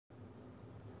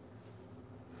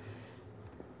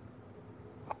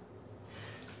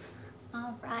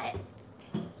All right,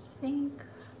 I think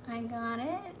I got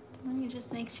it. Let me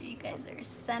just make sure you guys are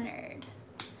centered.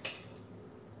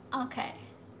 Okay,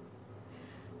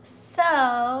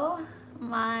 so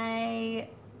my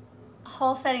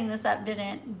whole setting this up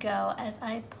didn't go as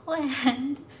I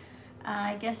planned.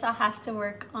 I guess I'll have to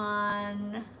work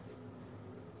on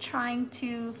trying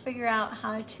to figure out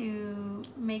how to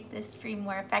make this stream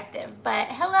more effective. But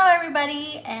hello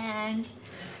everybody, and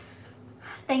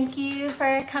thank you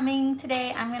for coming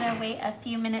today. I'm gonna wait a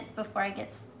few minutes before I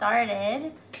get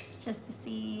started just to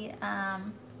see,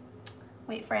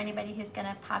 wait for anybody who's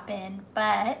gonna pop in.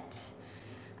 But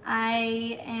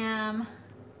I am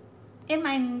in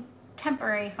my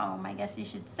temporary home, I guess you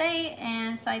should say,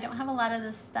 and so I don't have a lot of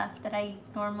the stuff that I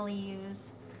normally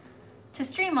use to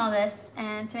stream all this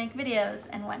and to make videos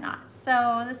and whatnot.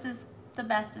 So this is the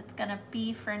best it's gonna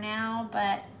be for now,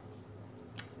 but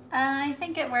I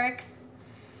think it works.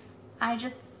 I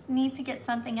just need to get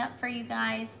something up for you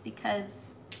guys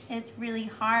because it's really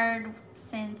hard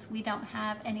since we don't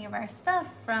have any of our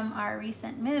stuff from our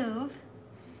recent move,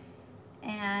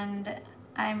 and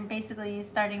I'm basically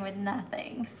starting with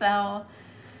nothing. So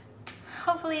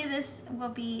hopefully this will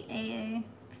be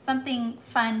something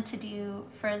fun to do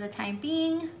for the time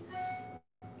being.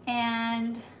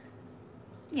 And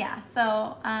yeah,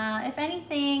 so if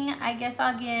anything, I guess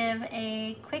I'll give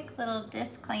a quick little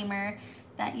disclaimer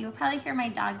that you'll probably hear my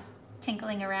dogs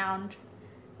tinkling around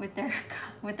with their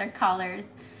collars.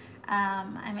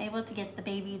 I'm able to get the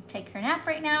baby to take her nap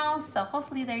right now, so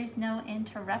hopefully there's no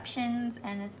interruptions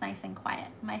and it's nice and quiet.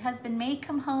 My husband may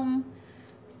come home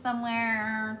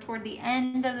somewhere toward the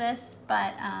end of this,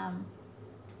 but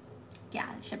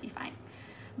yeah, it should be fine.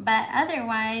 But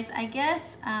otherwise, I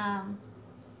guess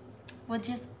we'll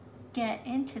just get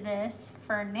into this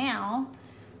for now.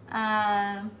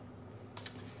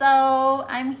 So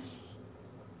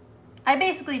I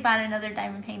basically bought another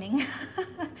diamond painting.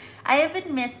 I have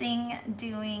been missing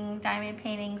doing diamond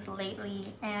paintings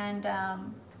lately, and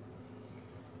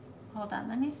hold on,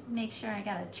 let me make sure I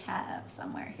got a chat up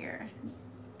somewhere here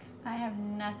because I have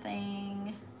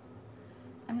nothing.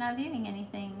 I'm not viewing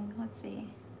anything. Let's see.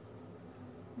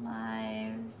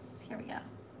 Lives. Here we go.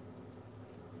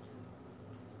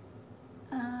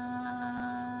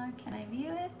 Can I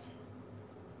view it?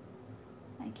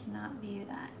 I cannot view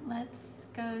that. Let's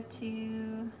go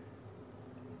to,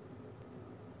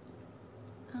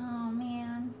 oh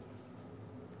man.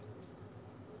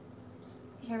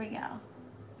 Here we go.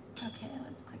 Okay,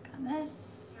 let's click on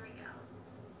this. Here we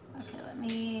go. Okay, let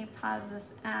me pause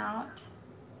this out.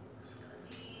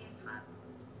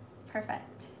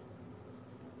 Perfect.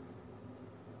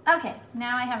 Okay,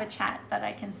 now I have a chat that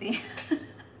I can see.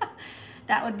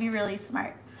 That would be really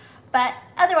smart. But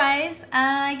otherwise,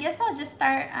 I guess I'll just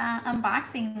start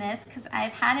unboxing this because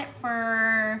I've had it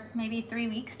for maybe 3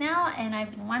 weeks now, and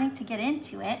I've been wanting to get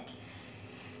into it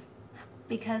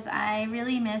because I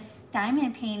really miss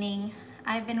diamond painting.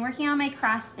 I've been working on my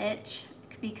cross stitch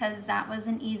because that was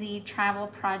an easy travel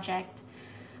project,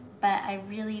 but I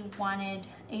really wanted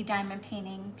a diamond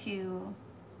painting to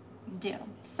do.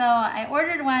 So I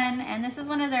ordered one, and this is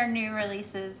one of their new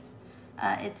releases.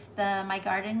 It's the My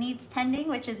Garden Needs Tending,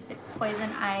 which is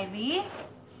Poison Ivy.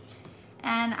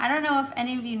 And I don't know if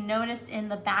any of you noticed in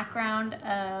the background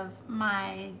of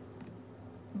my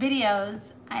videos,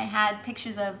 I had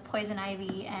pictures of Poison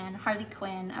Ivy and Harley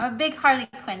Quinn. I'm a big Harley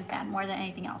Quinn fan more than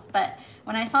anything else, but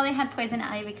when I saw they had Poison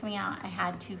Ivy coming out, I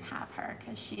had to have her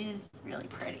because she is really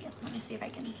pretty. Let me see if I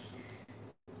can,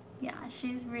 yeah,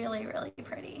 she's really, really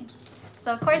pretty.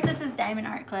 So of course this is Diamond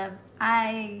Art Club.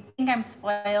 I think I'm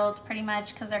spoiled pretty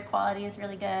much because their quality is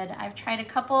really good. I've tried a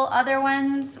couple other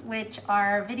ones, which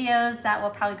are videos that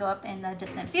will probably go up in the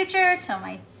distant future till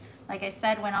like I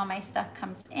said, when all my stuff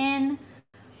comes in.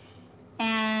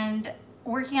 And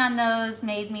working on those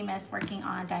made me miss working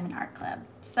on Diamond Art Club.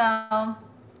 So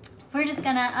we're just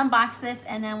gonna unbox this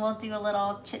and then we'll do a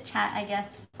little chit chat, I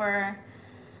guess, for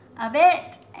a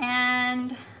bit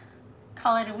and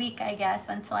call it a week, I guess,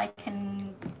 until I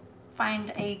can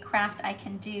find a craft I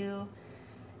can do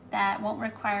that won't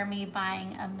require me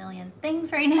buying a million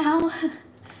things right now.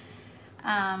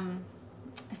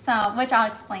 So, which I'll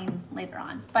explain later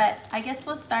on. But I guess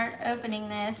we'll start opening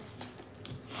this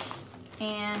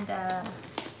and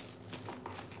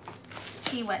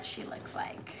see what she looks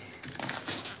like.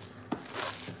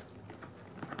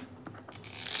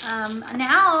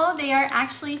 Now they are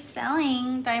actually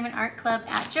selling Diamond Art Club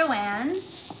at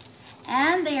Joann's,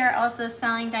 and they are also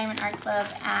selling Diamond Art Club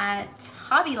at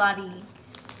Hobby Lobby.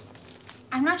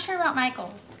 I'm not sure about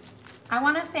Michael's. I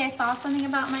want to say I saw something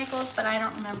about Michaels, but I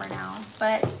don't remember now.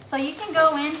 But so you can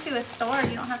go into a store.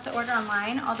 You don't have to order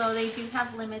online, although they do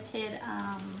have limited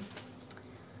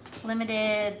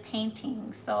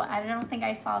paintings. So I don't think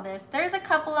I saw this. There's a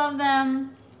couple of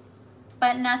them,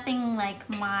 but nothing like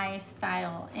my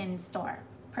style in store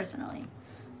personally.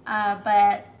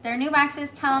 But their new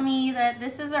boxes tell me that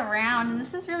this is around, and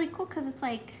this is really cool because it's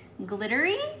like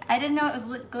glittery. I didn't know it was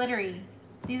glittery.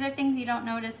 These are things you don't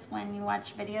notice when you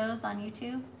watch videos on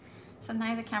YouTube.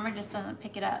 Sometimes the camera just doesn't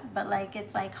pick it up, but like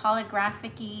it's like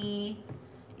holographic-y,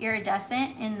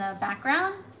 iridescent in the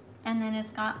background, and then it's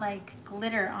got like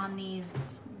glitter on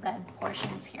these red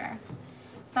portions here.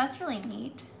 So that's really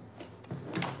neat.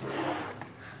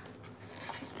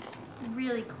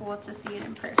 Really cool to see it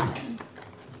in person.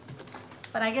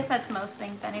 But I guess that's most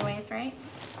things anyways, right?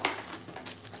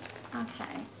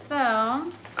 Okay, so,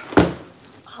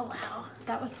 oh wow,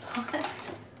 that was a lot.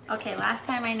 Okay, last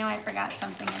time I know I forgot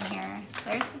something in here.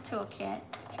 There's the toolkit.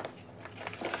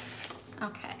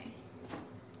 Okay,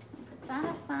 put that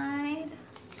aside.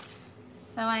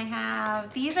 So I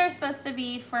have, these are supposed to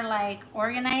be for like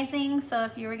organizing. So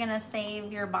if you were gonna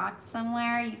save your box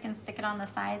somewhere, you can stick it on the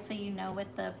side so you know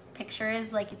what the picture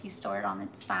is, like if you store it on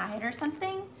its side or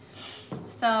something.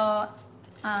 So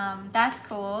that's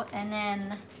cool. And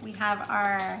then we have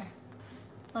our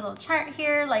little chart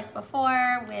here like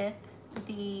before with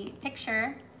the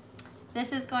picture.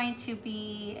 This is going to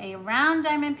be a round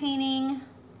diamond painting.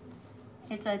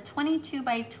 It's a 22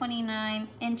 by 29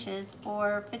 inches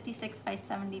or 56 by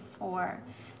 74.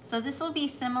 So this will be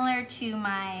similar to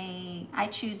my I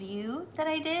Choose You that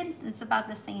I did. It's about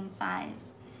the same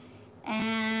size.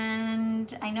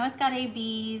 And I know it's got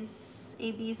ABs.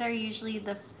 ABs are usually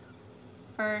the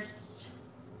first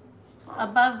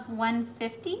above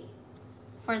 150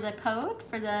 for the code,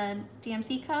 for the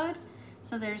DMC code.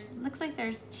 So looks like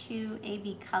there's 2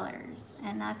 AB colors,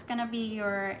 and that's gonna be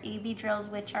your AB drills,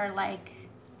 which are like,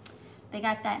 they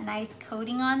got that nice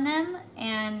coating on them,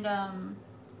 and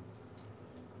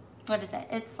what is it?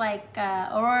 It's like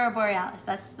Aurora Borealis.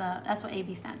 That's what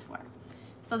AB stands for.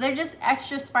 So they're just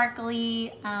extra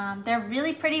sparkly. They're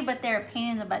really pretty, but they're a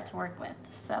pain in the butt to work with.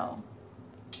 So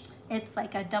it's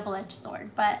like a double-edged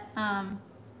sword, but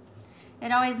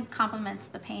it always complements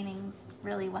the paintings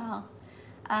really well.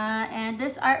 And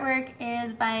this artwork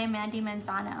is by Mandy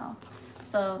Manzano.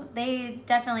 So they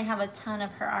definitely have a ton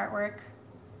of her artwork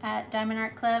at Diamond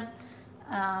Art Club.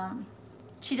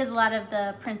 She does a lot of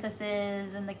the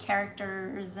princesses and the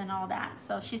characters and all that.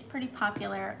 So she's pretty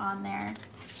popular on there.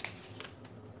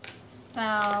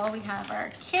 So we have our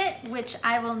kit, which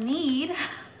I will need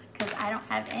because I don't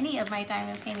have any of my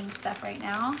diamond painting stuff right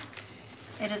now.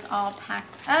 It is all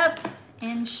packed up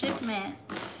in shipment.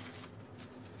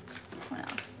 What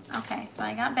else? Okay, so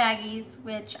I got baggies,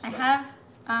 which I have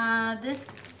this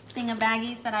thing of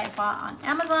baggies that I bought on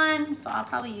Amazon, so I'll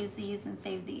probably use these and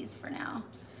save these for now.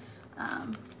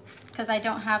 Because I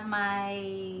don't have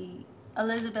my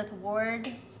Elizabeth Ward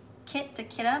kit to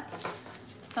kit up,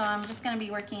 so I'm just going to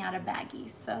be working out of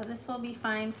baggies. So this will be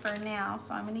fine for now,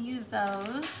 so I'm going to use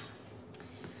those.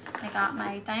 I got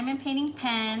my diamond painting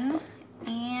pen,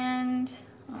 and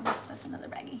oh, that's another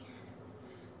baggie.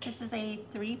 This is a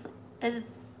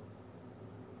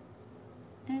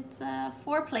it's a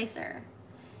 4-placer.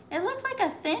 It looks like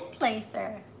a thin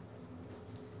placer.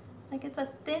 Like it's a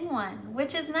thin one,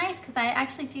 which is nice because I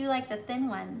actually do like the thin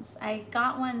ones. I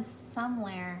got one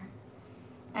somewhere,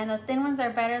 and the thin ones are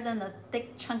better than the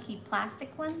thick, chunky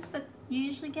plastic ones that you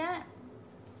usually get.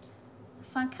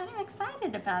 So I'm kind of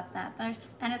excited about that.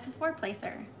 And it's a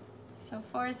 4-placer. So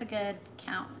 4 is a good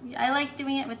count. I like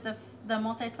doing it with the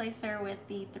multi-placer with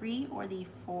the 3 or the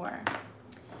 4.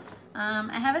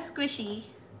 I have a squishy,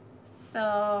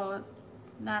 so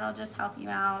that'll just help you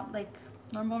out, like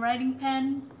normal writing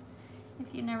pen.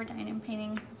 If you've never done diamond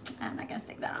painting, I'm not gonna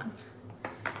stick that on.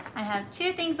 I have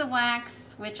 2 things of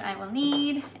wax, which I will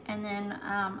need, and then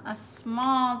a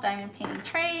small diamond painting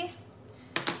tray.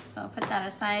 So I'll put that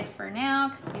aside for now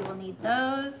because we will need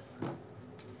those.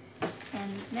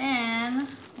 And then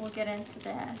we'll get into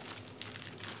this.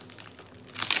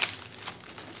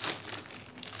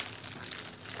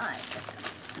 Oh my goodness.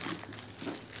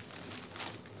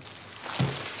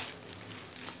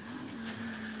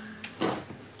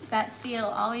 That feel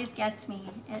always gets me.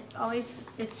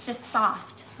 It's just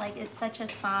soft. Like it's such a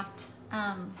soft,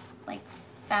 like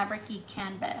fabric-y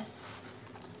canvas.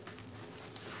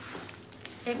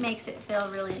 It makes it feel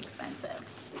really expensive.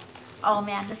 Oh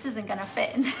man, this isn't gonna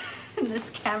fit in this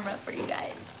camera for you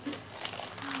guys.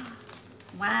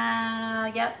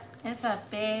 Wow, yep, it's a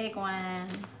big one.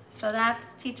 So that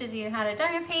teaches you how to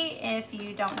diamond paint if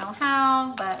you don't know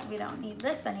how, but we don't need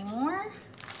this anymore.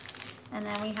 And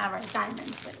then we have our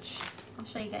diamonds, which I'll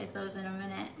show you guys those in a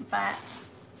minute. But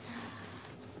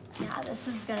yeah, this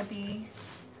is gonna be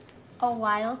a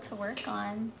while to work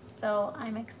on, so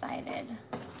I'm excited.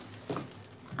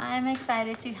 I'm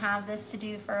excited to have this to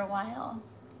do for a while.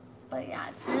 But yeah,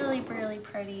 it's really, really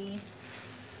pretty.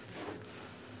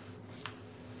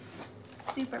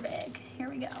 Super big. Here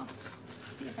we go.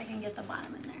 Let's see if I can get the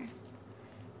bottom in there.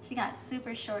 She got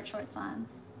super short shorts on,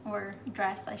 or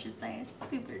dress, I should say.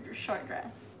 Super short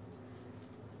dress.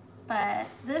 But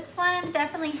this one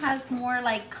definitely has more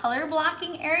like color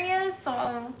blocking areas,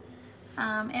 so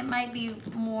it might be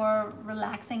more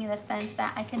relaxing in a sense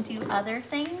that I can do other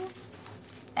things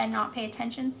and not pay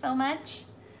attention so much,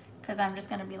 because I'm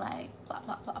just gonna be like blah,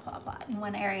 blah, blah, blah, blah in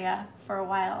one area for a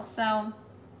while. So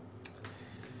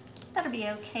that'll be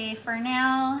okay for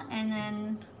now, and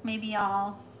then maybe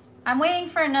I'm waiting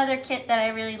for another kit that I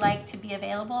really like to be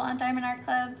available on Diamond Art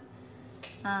Club.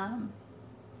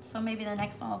 So maybe the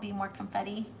next one will be more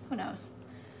confetti, who knows.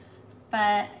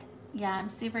 But yeah, I'm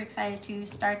super excited to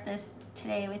start this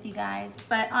today with you guys.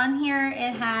 But on here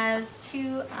it has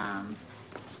two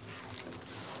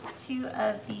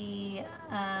of the,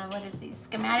 what is these,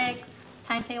 schematic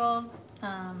timetables,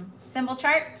 symbol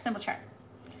chart.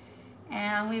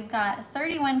 And we've got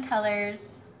 31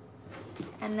 colors.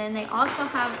 And then they also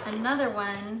have another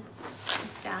one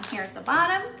down here at the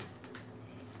bottom.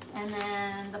 And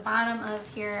then the bottom of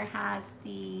here has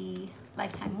the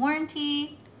lifetime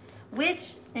warranty,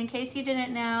 which, in case you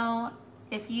didn't know,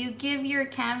 if you give your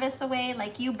canvas away,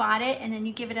 like you bought it and then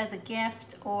you give it as a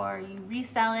gift or you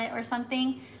resell it or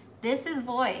something, this is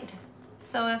void.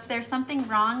 So if there's something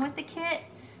wrong with the kit,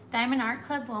 Diamond Art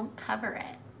Club won't cover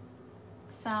it.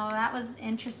 So that was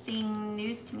interesting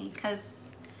news to me, because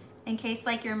in case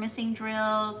like you're missing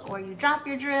drills or you drop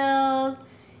your drills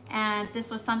and this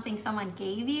was something someone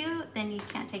gave you, then you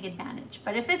can't take advantage.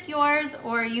 But if it's yours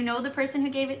or you know the person who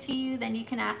gave it to you, then you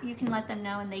can let them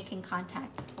know and they can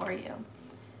contact for you.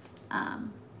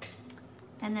 And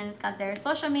then it's got their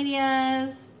social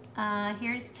medias.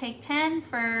 Here's Take 10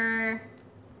 for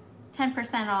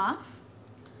 10% off.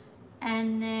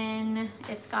 And then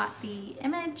it's got the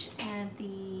image and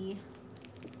the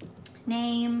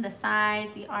name, the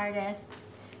size, the artist,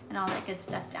 and all that good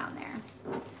stuff down there.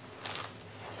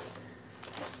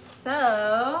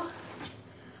 So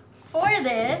for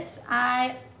this,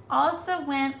 I also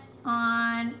went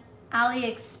on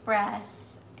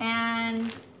AliExpress,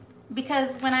 and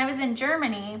because when I was in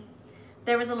Germany,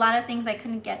 there was a lot of things I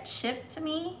couldn't get shipped to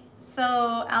me. So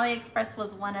AliExpress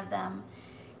was one of them.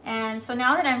 And so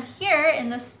now that I'm here in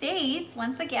the States,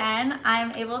 once again,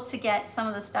 I'm able to get some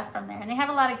of the stuff from there. And they have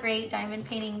a lot of great diamond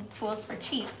painting tools for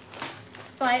cheap.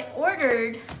 So I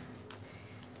ordered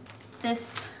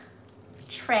this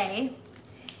tray,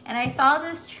 and I saw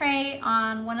this tray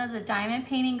on one of the diamond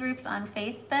painting groups on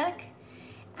Facebook.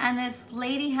 And this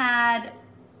lady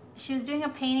she was doing a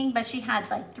painting, but she had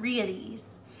like 3 of these.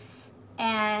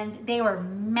 And they were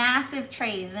massive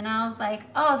trays, and I was like,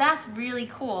 oh, that's really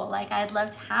cool. Like, I'd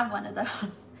love to have one of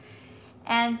those.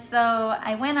 And so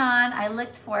I went on, I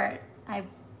looked for it, I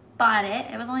bought it.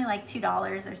 It was only like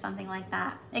 $2 or something like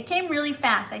that. It came really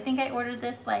fast. I think I ordered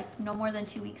this like no more than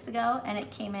 2 weeks ago, and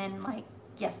it came in like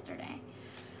yesterday.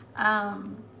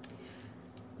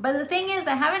 But the thing is,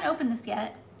 I haven't opened this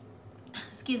yet,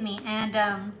 excuse me,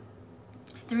 and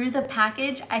through the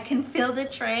package, I can feel the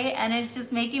tray, and it's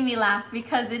just making me laugh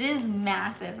because it is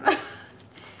massive.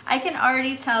 I can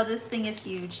already tell this thing is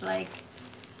huge, like,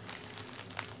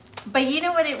 but you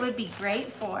know what it would be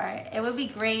great for? It would be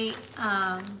great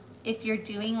if you're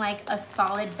doing like a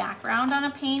solid background on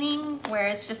a painting where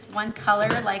it's just one color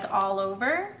like all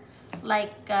over,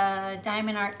 like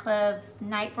Diamond Art Club's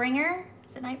Nightbringer,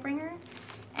 is it Nightbringer?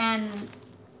 And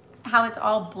how it's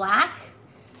all black.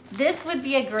 This would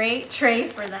be a great tray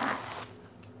for that.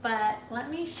 But let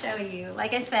me show you.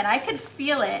 Like I said, I could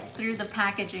feel it through the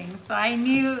packaging, so I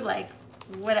knew like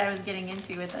what I was getting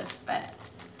into with this, but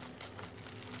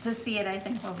to see it I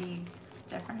think will be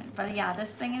different. But yeah,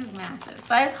 this thing is massive.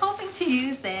 So I was hoping to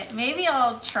use it. Maybe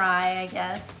I'll try, I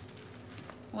guess.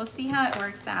 We'll see how it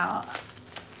works out.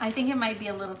 I think it might be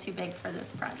a little too big for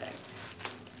this project.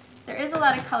 There is a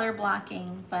lot of color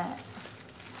blocking, but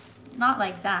not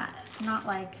like that. Not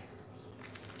like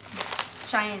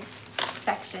giant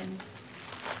sections.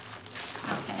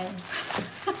 Okay.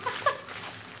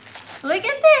 Look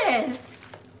at this.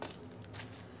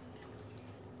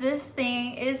 This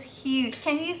thing is huge.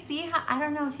 Can you see how, I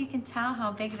don't know if you can tell how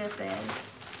big this is.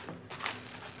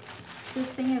 This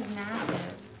thing is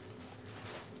massive.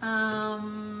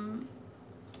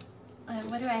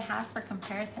 What do I have for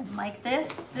comparison? Like this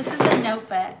is a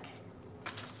notebook.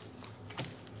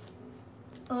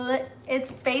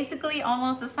 It's basically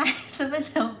almost the size of a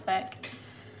notebook.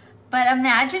 But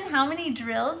imagine how many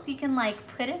drills you can like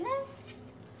put in this.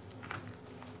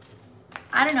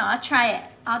 I don't know, I'll try it.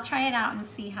 I'll try it out and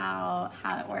see how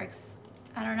it works.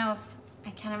 I don't know if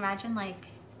I can imagine like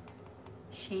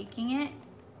shaking it.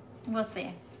 We'll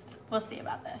see. We'll see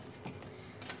about this.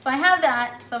 So I have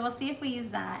that, so we'll see if we use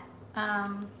that.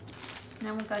 And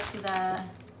then we'll go to the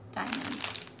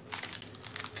diamonds.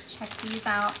 Check these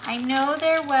out. I know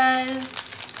there was,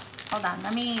 hold on,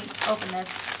 let me open this.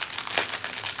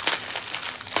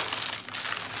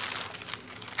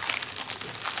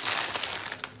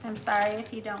 I'm sorry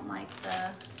if you don't like the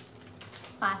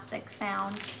plastic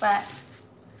sound, but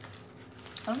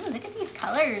oh, look at these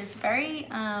colors. Very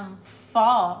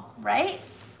fall, right?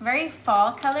 Very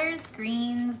fall colors,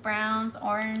 greens, browns,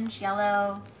 orange,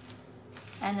 yellow,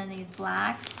 and then these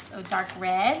blacks, oh, dark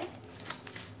red.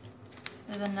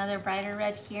 There's another brighter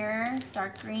red here,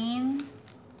 dark green.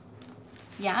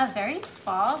 Yeah, very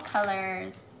fall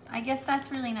colors. I guess that's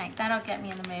really nice. That'll get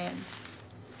me in the mood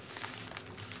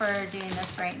for doing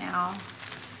this right now.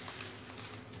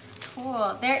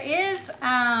 Cool. There is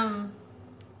an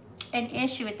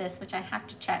issue with this, which I have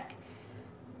to check.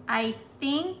 I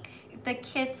think the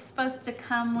kit's supposed to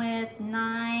come with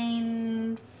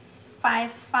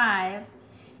 955,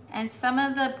 and some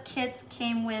of the kits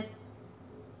came with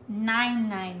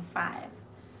 995.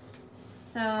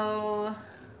 So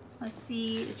let's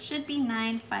see, it should be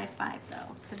 955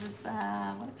 though, because it's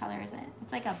what color is it?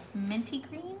 It's like a minty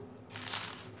green.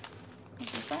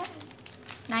 What is that?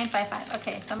 955.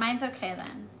 Okay, so mine's okay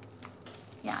then.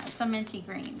 Yeah, it's a minty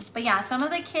green. But yeah, some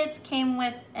of the kits came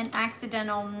with an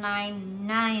accidental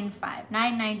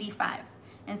 995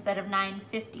 instead of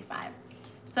 955.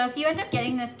 So if you end up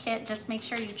getting this kit, just make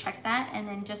sure you check that and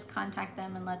then just contact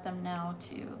them and let them know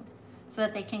so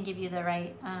that they can give you the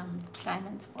right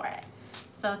diamonds for it.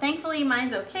 So thankfully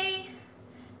mine's okay.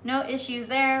 No issues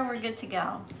there, we're good to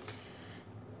go.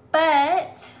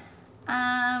 But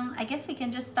I guess we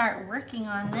can just start working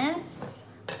on this.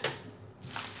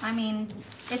 I mean,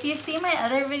 if you see my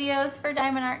other videos for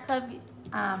Diamond Art Club,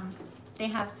 they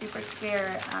have super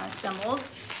clear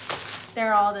symbols.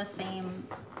 They're all the same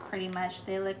pretty much.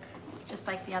 They look just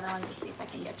like the other ones. Let's see if I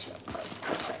can get you up close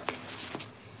real quick.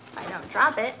 If I don't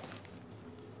drop it.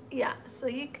 Yeah, so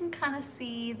you can kind of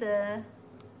see the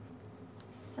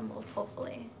symbols,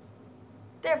 hopefully.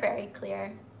 They're very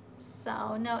clear,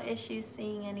 so no issues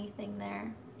seeing anything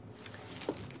there.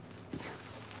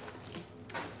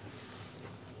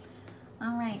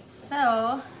 All right,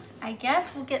 so I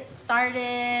guess we'll get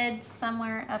started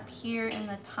somewhere up here in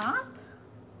the top,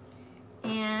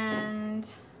 and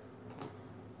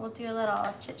we'll do a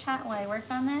little chit chat while I work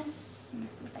on this. Let me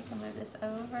see if I can move this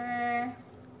over.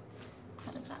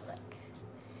 How does that look?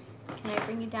 Can I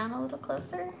bring you down a little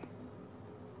closer?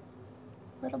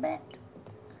 A little bit.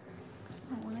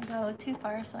 I don't want to go too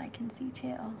far so I can see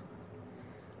too.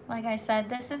 Like I said,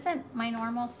 this isn't my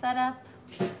normal setup,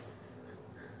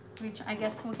 which I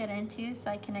guess we'll get into so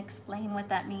I can explain what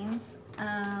that means.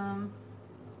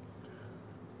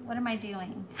 What am I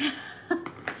doing?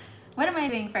 What am I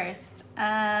doing first?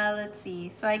 Let's see.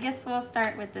 So I guess we'll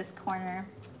start with this corner.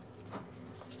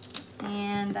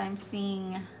 And I'm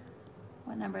seeing,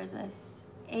 what number is this?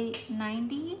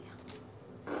 890.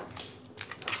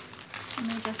 Let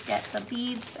me just get the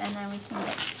beads and then we can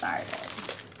get started.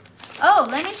 Oh,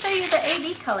 let me show you the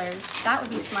AB colors. That would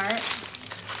be smart.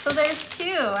 So there's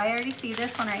two. I already see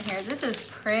this one right here. This is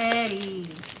pretty.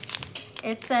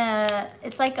 It's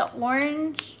like an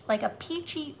orange, like a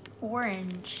peachy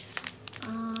orange.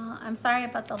 I'm sorry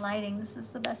about the lighting. This is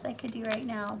the best I could do right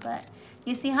now, but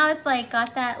you see how it's like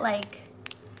got that like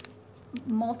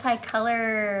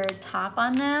multicolor top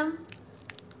on them?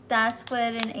 That's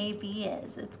what an AB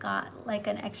is. It's got like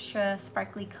an extra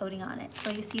sparkly coating on it. So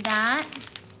you see that?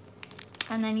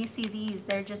 And then you see these,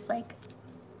 they're just like,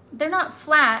 they're not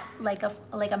flat like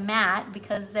a matte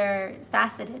because they're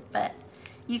faceted, but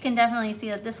you can definitely see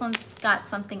that this one's got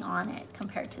something on it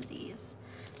compared to these.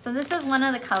 So this is one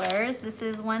of the colors. This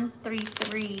is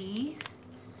 133.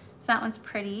 So that one's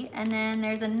pretty. And then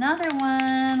there's another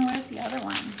one. Where's the other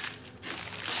one?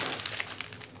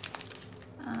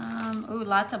 Ooh,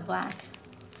 lots of black.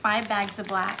 5 bags of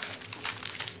black.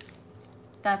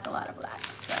 That's a lot of black,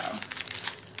 so.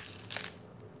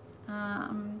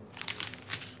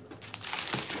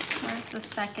 Where's the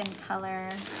second color?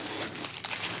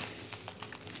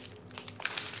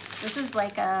 This is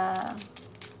like a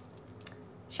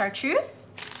chartreuse.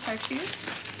 Chartreuse.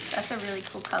 That's a really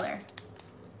cool color.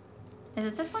 Is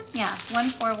it this one? Yeah,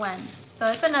 141. So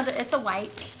it's another, it's a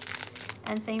white.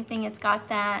 And same thing, it's got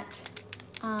that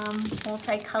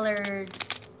multicolored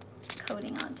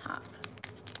coating on top.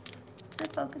 Is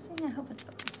it focusing? I hope it's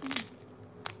focusing.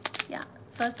 Yeah,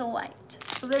 so it's a white.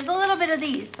 So there's a little bit of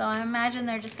these, so I imagine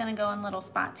they're just gonna go in little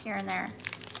spots here and there.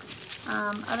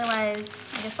 Otherwise,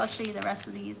 I guess I'll show you the rest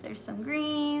of these. There's some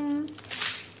greens.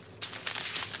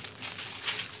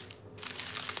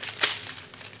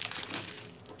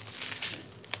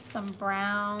 Some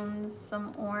browns,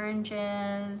 some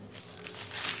oranges.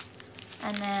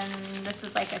 And then this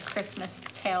is like a Christmas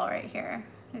tail right here,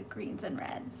 with greens and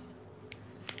reds.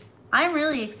 I'm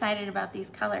really excited about these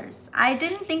colors. I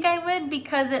didn't think I would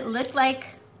because it looked like,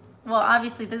 well,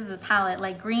 obviously this is a palette,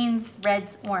 like greens,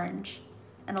 reds, orange,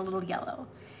 and a little yellow.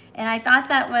 And I thought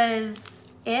that was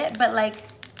it, but like,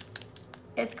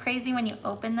 it's crazy when you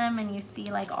open them and you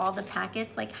see like all the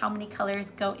packets, like how many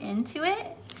colors go into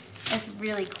it. It's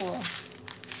really cool.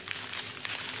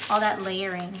 All that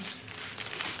layering.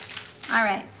 All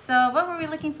right, so what were we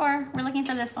looking for? We're looking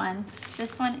for this one.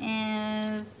 This one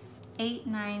is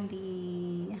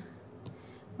 $8.90.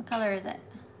 What color is it?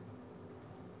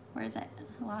 Where is it?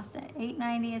 I lost it.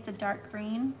 $8.90, it's a dark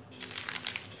green.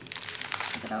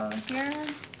 Is it over here?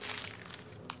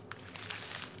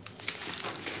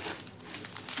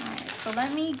 All right, so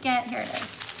let me get, here it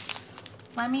is.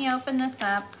 Let me open this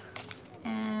up.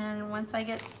 And once I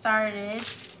get started,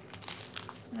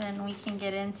 then we can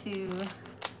get into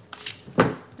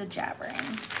the jabbering.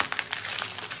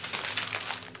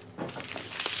 Okay,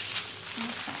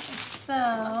 so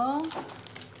I'm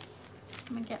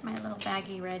gonna get my little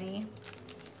baggie ready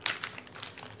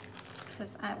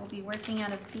because I will be working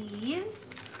out of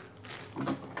these.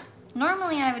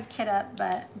 Normally I would kit up,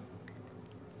 but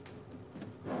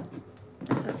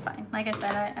this is fine. Like I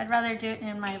said, I'd rather do it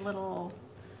in my little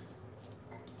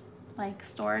like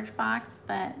storage box,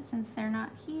 but since they're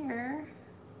not here,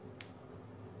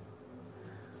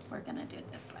 we're gonna do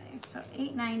it this way. So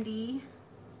 $8.90.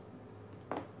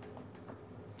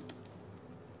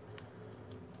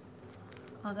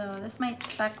 Although this might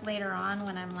suck later on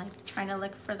when I'm like trying to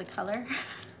look for the color.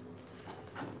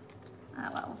 Oh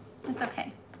well, it's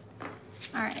okay.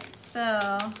 All right,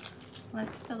 so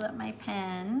let's fill up my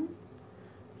pen.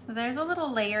 So there's a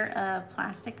little layer of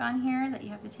plastic on here that you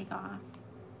have to take off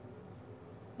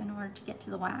in order to get to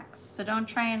the wax. So don't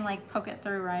try and like poke it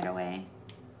through right away.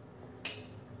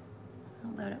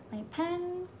 I'll load up my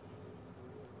pen.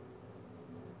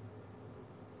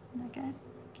 Is that good?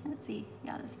 Can't see.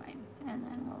 Yeah, that's fine. And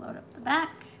then we'll load up the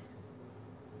back.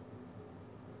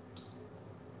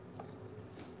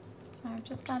 So I've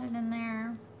just got it in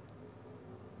there.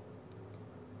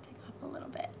 Take off a little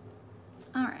bit.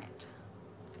 All right.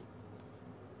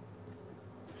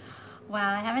 Wow,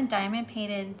 I haven't diamond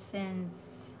painted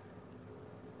since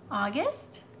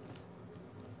August?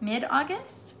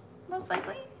 Mid-August, most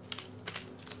likely.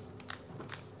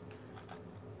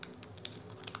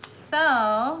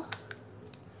 So,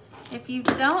 if you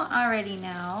don't already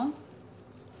know,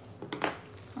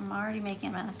 oops, I'm already making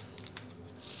a mess.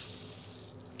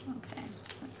 Okay,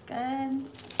 that's good.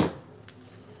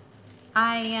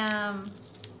 I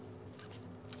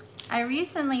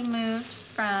recently moved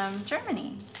from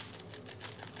Germany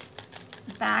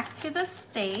back to the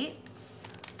States.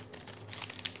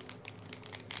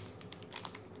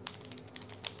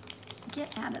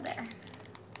 Get out of there.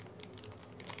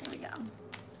 There we go.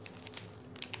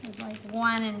 There's like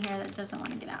one in here that doesn't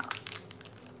want to get out.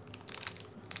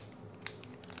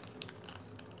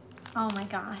 Oh my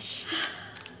gosh.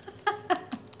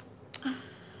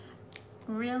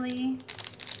 Really?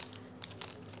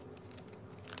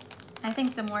 I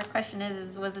think the more question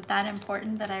is was it that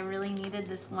important that I really needed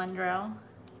this one drill?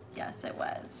 Yes, it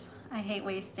was. I hate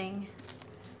wasting.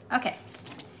 Okay.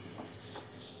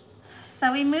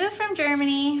 So we moved from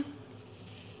Germany.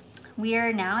 We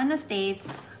are now in the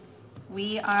States.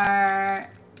 We are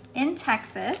in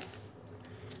Texas.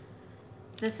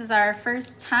 This is our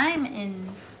first time in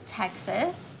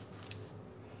Texas.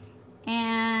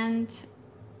 And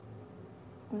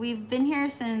we've been here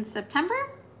since September,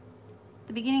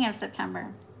 the beginning of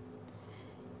September.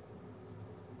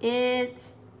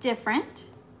 It's different.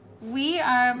 Me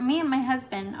and my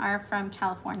husband are from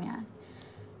California.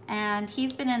 And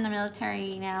he's been in the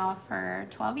military now for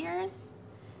 12 years.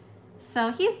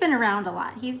 So he's been around a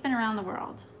lot. He's been around the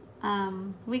world.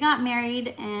 We got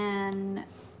married, and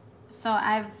so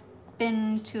I've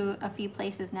been to a few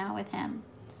places now with him.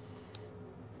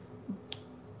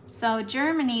 So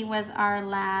Germany was our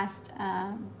last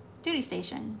duty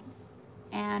station,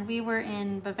 and we were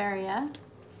in Bavaria.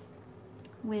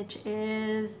 which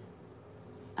is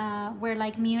where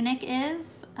like Munich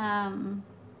is.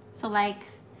 So like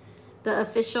the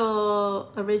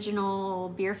official original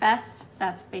beer fest,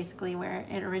 that's basically where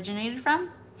it originated from.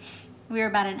 We were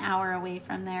about an hour away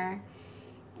from there.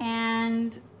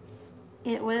 And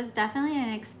it was definitely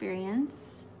an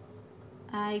experience.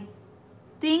 I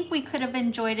think we could have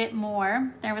enjoyed it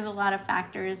more. There was a lot of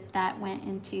factors that went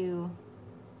into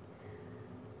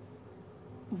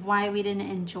why we didn't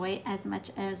enjoy it as much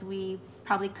as we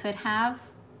probably could have.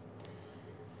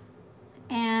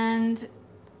 And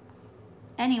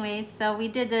anyways, so we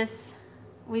did this,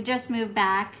 we just moved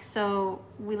back. So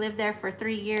we lived there for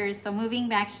 3 years. So moving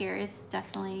back here, it's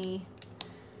definitely,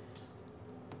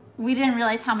 we didn't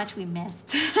realize how much we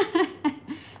missed.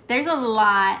 There's a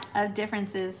lot of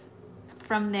differences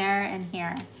from there and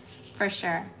here, for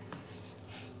sure.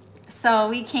 So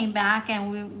we came back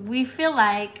and we feel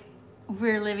like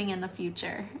we're living in the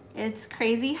future. It's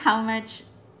crazy how much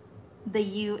the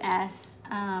US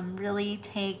really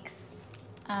takes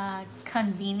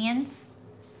convenience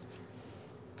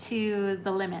to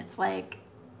the limits. Like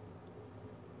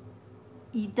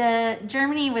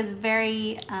Germany was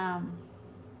very, I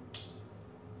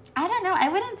don't know, I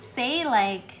wouldn't say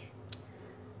like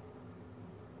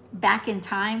back in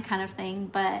time kind of thing,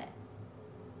 but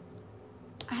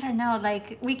I don't know,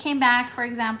 like we came back, for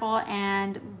example,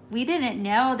 and we didn't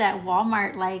know that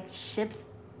Walmart like ships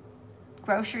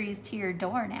groceries to your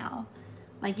door now.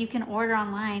 Like you can order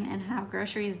online and have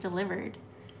groceries delivered.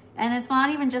 And it's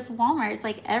not even just Walmart, it's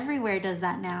like everywhere does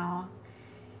that now.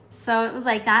 So it was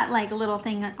like that like little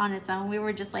thing on its own. We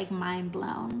were just like mind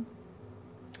blown.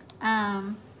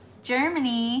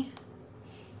 Germany,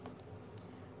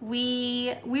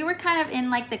 we were kind of in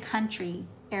like the country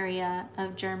area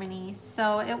of Germany.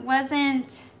 So it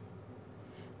wasn't,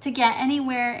 to get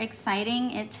anywhere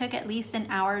exciting, it took at least an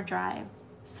hour drive.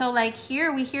 So like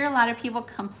here, we hear a lot of people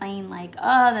complain like,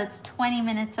 oh, that's 20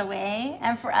 minutes away.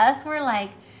 And for us, we're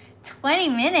like 20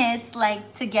 minutes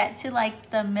like to get to like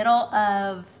the middle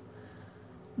of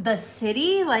the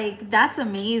city. Like that's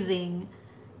amazing.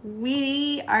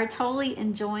 We are totally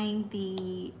enjoying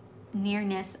the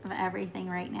nearness of everything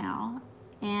right now.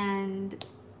 And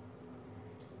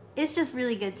it's just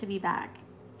really good to be back.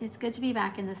 It's good to be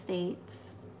back in the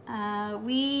States.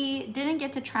 We didn't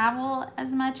get to travel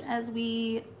as much as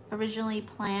we originally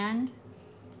planned.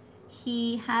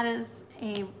 He had us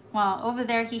over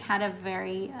there he had a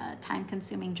very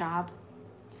time-consuming job.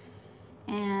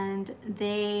 And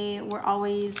they were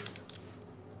always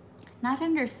not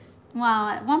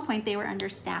at one point they were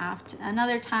understaffed.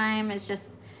 Another time it's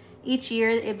just each year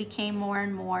it became more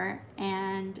and more.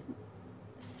 And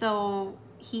so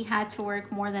he had to work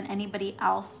more than anybody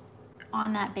else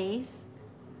on that base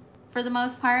for the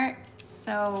most part.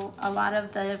 So a lot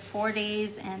of the 4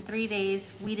 days and 3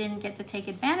 days we didn't get to take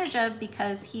advantage of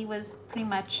because he was pretty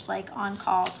much like on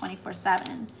call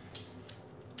 24/7,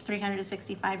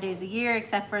 365 days a year,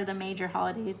 except for the major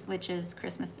holidays, which is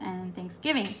Christmas and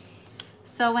Thanksgiving.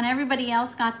 So when everybody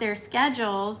else got their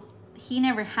schedules, he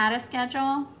never had a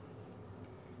schedule.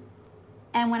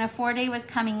 And when a 4-day was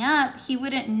coming up, he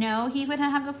wouldn't know he would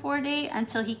have the 4-day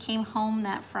until he came home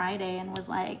that Friday and was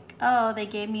like, oh, they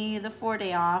gave me the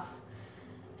 4-day off.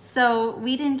 So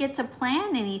we didn't get to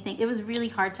plan anything. It was really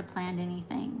hard to plan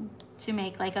anything, to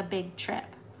make like a big trip.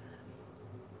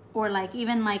 Or like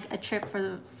even like a trip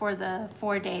for the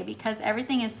 4-day, because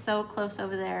everything is so close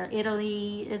over there.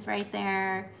 Italy is right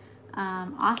there,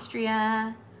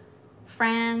 Austria,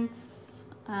 France,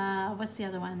 what's the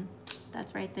other one?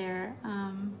 That's right there.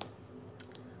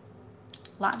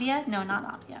 Latvia? No, not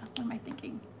Latvia. What am I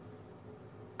thinking?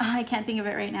 Oh, I can't think of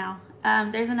it right now.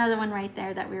 There's another one right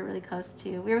there that we were really close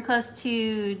to. We were close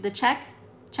to the Czech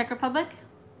Republic.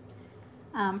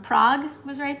 Prague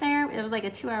was right there. It was like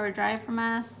a 2-hour drive from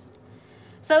us.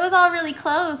 So it was all really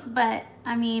close, but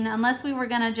I mean, unless we were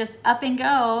gonna just up and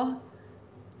go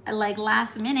like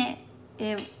last minute,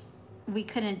 we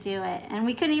couldn't do it. And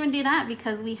we couldn't even do that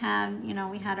because we had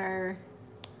our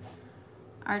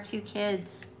 2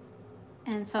 kids.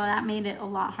 And so that made it a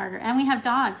lot harder. And we have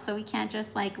dogs, so we can't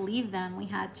just like leave them. We'd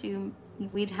have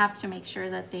to make sure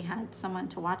that they had someone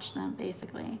to watch them,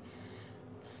 basically.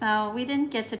 So we didn't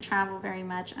get to travel very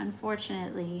much,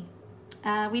 unfortunately.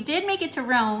 We did make it to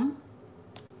Rome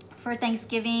for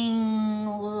Thanksgiving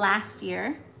last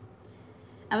year.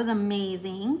 That was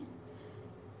amazing.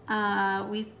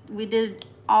 We did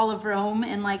all of Rome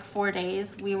in like 4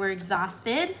 days. We were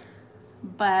exhausted,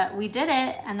 but we did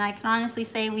it. And I can honestly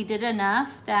say we did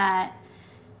enough that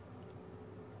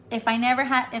if I never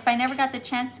got the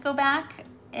chance to go back,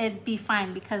 it'd be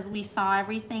fine because we saw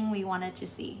everything we wanted to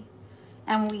see.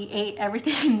 and we ate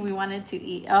everything we wanted to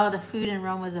eat. Oh, the food in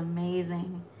Rome was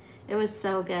amazing. It was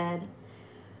so good.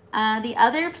 The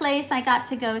other place I got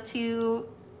to go to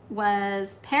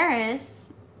was Paris,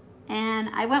 and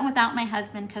I went without my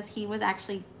husband because he was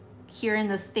actually here in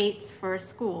the States for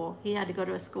school. He had to go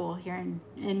to a school here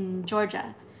in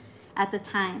Georgia at the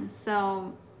time.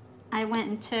 So I went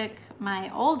and took my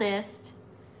oldest.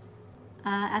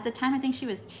 At the time, I think she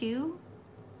was 2.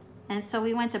 And so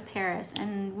we went to Paris,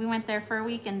 and we went there for a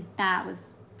week, and that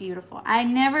was beautiful. I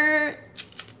never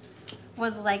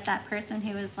was like that person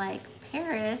who was like,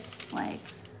 Paris, like,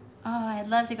 oh, I'd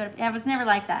love to go to, I was never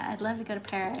like that. I'd love to go to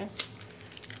Paris.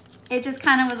 It just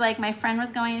kind of was like, my friend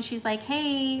was going, and she's like,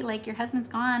 hey, like, your husband's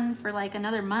gone for like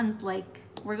another month. Like,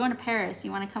 we're going to Paris.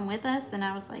 You want to come with us? And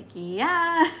I was like,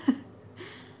 yeah.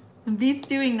 Beats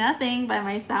doing nothing by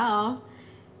myself.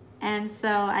 And so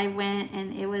I went,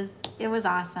 and it was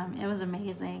awesome. It was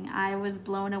amazing. I was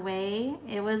blown away.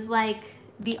 It was like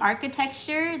the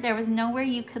architecture, there was nowhere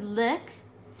you could look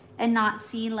and not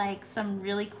see like some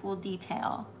really cool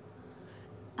detail.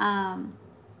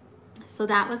 So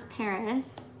that was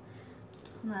Paris.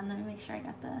 Hold on, let me make sure I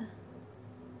got the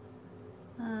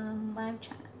live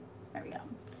chat. There we go.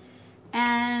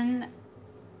 And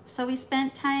so we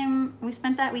spent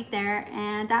that week there,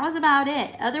 and that was about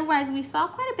it. Otherwise, we saw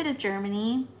quite a bit of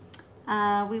Germany.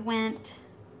 We went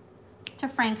to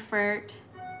Frankfurt.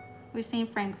 We've seen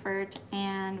Frankfurt,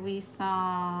 and we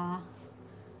saw,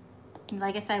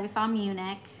 like I said, we saw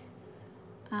Munich.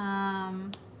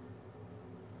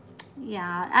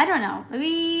 Yeah, I don't know.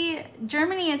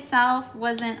 Germany itself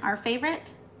wasn't our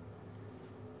favorite.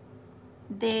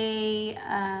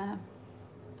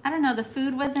 I don't know, the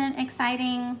food wasn't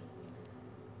exciting.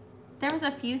 There was a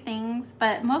few things,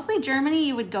 but mostly Germany,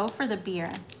 you would go for the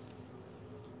beer.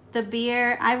 The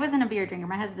beer, I wasn't a beer drinker.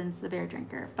 My husband's the beer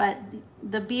drinker. But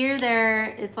the beer there,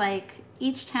 it's like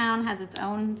each town has its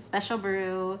own special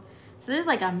brew. So there's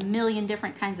like a million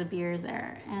different kinds of beers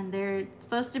there. And they're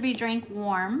supposed to be drank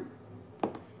warm.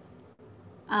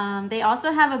 They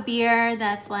also have a beer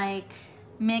that's like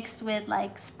mixed with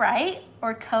like Sprite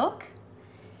or Coke.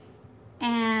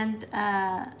 And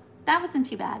that wasn't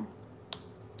too bad.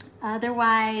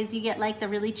 Otherwise, you get like the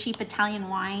really cheap Italian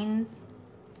wines.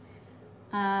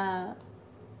 Yeah,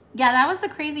 that was the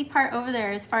crazy part over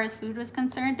there as far as food was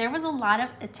concerned. There was a lot of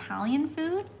Italian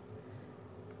food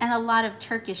and a lot of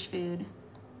Turkish food.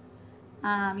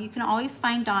 You can always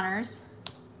find doners.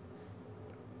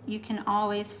 You can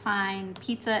always find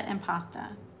pizza and pasta.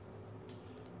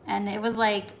 And it was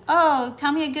like, oh,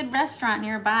 tell me a good restaurant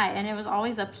nearby. And it was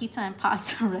always a pizza and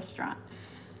pasta restaurant.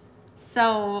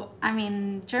 So, I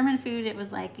mean, German food, it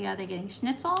was like, you're either getting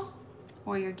schnitzel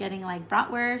or you're getting like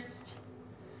bratwurst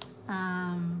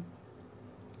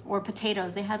or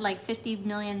potatoes. They had like 50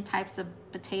 million types of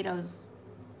potatoes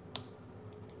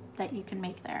that you can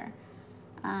make there.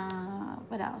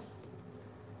 What else?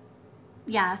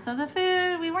 Yeah, so the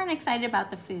food, we weren't excited about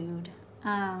the food.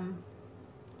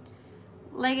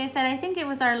 Like I said, I think it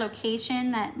was our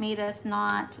location that made us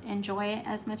not enjoy it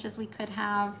as much as we could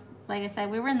have. Like I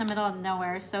said, we were in the middle of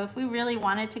nowhere. So if we really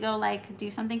wanted to go like do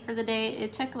something for the day,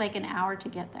 it took like an hour to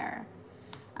get there.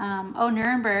 Oh,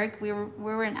 Nuremberg, we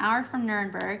were an hour from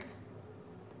Nuremberg.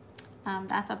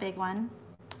 That's a big one.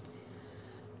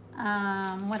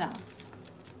 What else?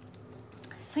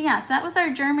 So yeah, so that was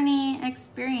our Germany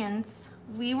experience.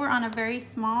 We were on a very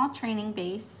small training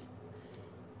base,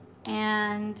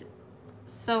 and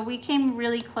so we came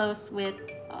really close with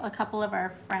a couple of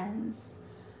our friends,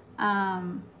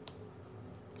 or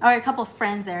a couple of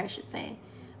friends there, I should say,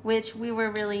 which we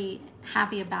were really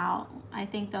happy about. I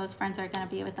think those friends are going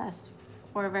to be with us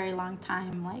for a very long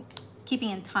time, like keeping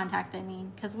in contact, I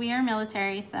mean, because we are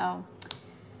military, so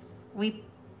we,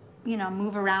 you know,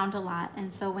 move around a lot.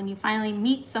 And so when you finally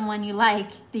meet someone you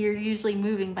like, you're usually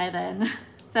moving by then.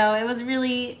 So it was a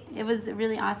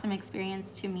really awesome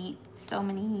experience to meet so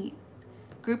many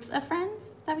groups of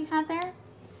friends that we had there,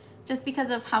 just because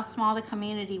of how small the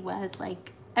community was.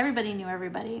 Like everybody knew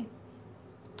everybody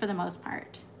for the most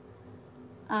part.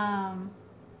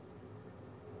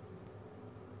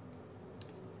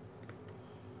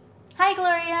 Hi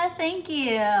Gloria, thank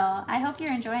you. I hope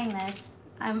you're enjoying this.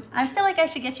 I feel like I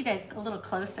should get you guys a little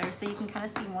closer so you can kind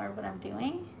of see more of what I'm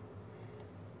doing.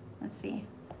 Let's see.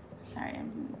 Sorry,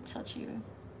 I'm going to tilt you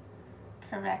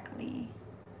correctly.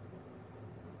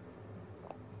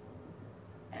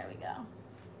 There we go.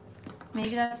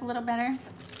 Maybe that's a little better.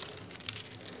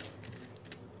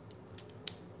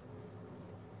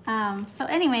 So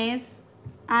anyways,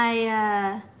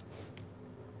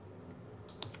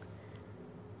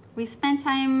 we spent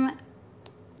time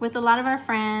with a lot of our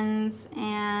friends,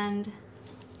 and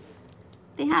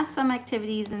they had some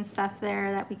activities and stuff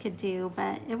there that we could do,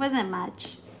 but it wasn't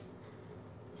much.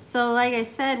 So like I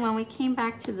said, when we came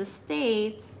back to the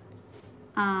States,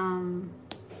 it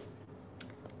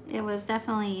was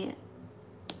definitely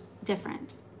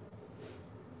different.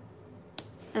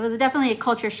 It was definitely a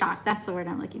culture shock. That's the word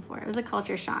I'm looking for. It was a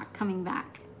culture shock coming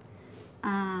back.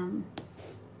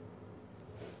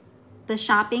 The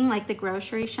shopping, like the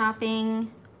grocery shopping,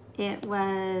 it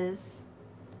was,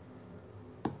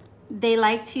 they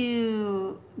like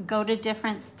to go to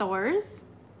different stores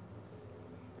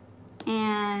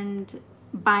and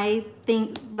buy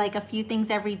things, like a few things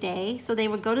every day. So they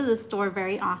would go to the store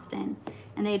very often,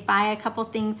 and they'd buy a couple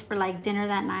things for like dinner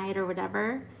that night or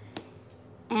whatever.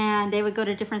 And they would go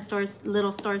to different stores,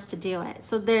 little stores, to do it.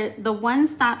 So the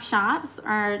one-stop shops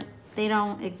they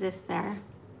don't exist there.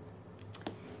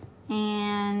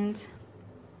 And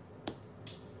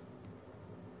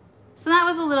so that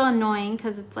was a little annoying,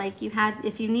 because it's like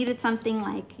if you needed something,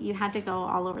 like you had to go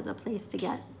all over the place to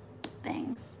get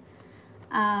things.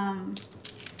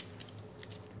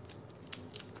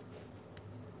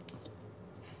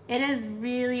 It is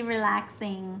really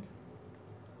relaxing.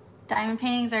 Diamond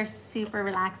paintings are super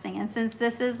relaxing. And since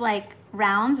this is like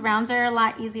rounds are a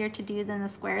lot easier to do than the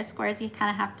squares. Squares, you kind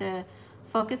of have to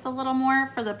focus a little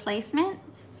more for the placement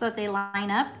so that they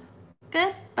line up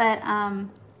good. But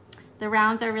the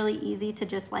rounds are really easy to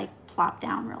just like plop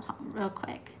down real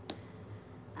quick.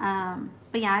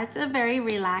 But yeah, it's a very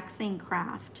relaxing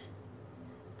craft.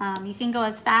 You can go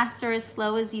as fast or as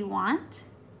slow as you want.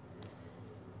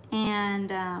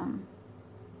 And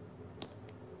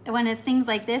when it's things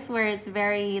like this, where it's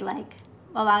very like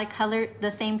a lot of color, the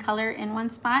same color in one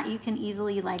spot, you can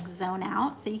easily like zone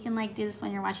out. So you can like do this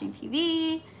when you're watching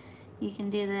TV. You can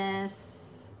do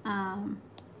this,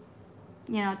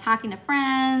 you know, talking to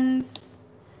friends.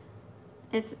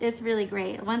 It's really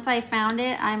great. Once I found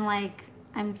it,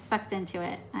 I'm sucked into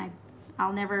it. I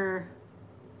don't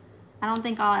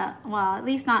think well, at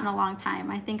least not in a long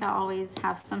time. I think I'll always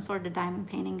have some sort of diamond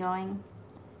painting going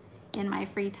in my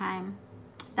free time.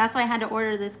 That's why I had to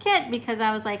order this kit, because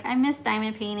I was like, I miss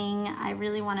diamond painting. I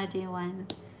really want to do one.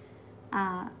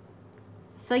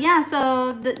 So yeah,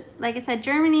 like I said,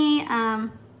 Germany,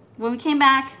 when we came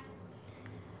back,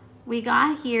 we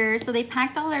got here. So they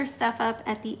packed all our stuff up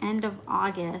at the end of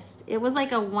August. It was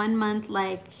like a 1 month,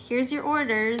 like, here's your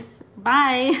orders,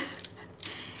 bye.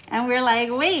 And we're like,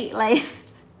 wait, like,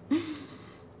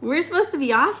 we're supposed to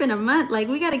be off in a month. Like,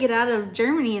 we got to get out of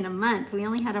Germany in a month. We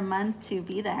only had a month to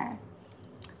be there.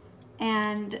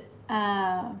 And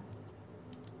yeah,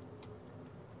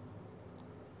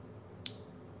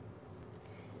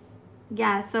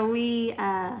 so we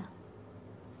had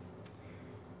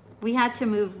to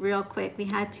move real quick. We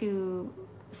had to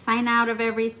sign out of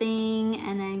everything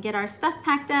and then get our stuff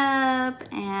packed up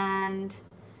and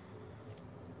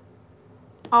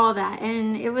all that.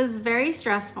 And it was very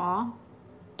stressful.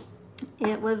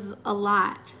 It was a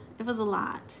lot. It was a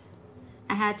lot.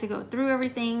 I had to go through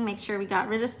everything, make sure we got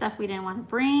rid of stuff we didn't want to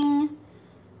bring.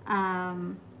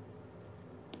 And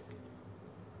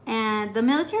the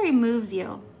military moves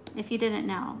you, if you didn't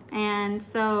know. And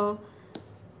so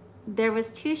there was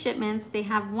 2 shipments. They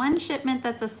have one shipment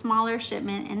that's a smaller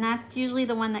shipment, and that's usually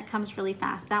the one that comes really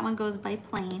fast. That one goes by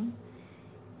plane.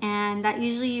 And that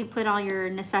usually you put all your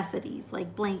necessities,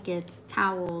 like blankets,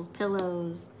 towels,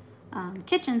 pillows,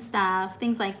 kitchen stuff,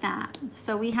 things like that.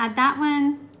 So we had that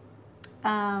one.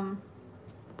 I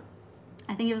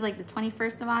think it was like the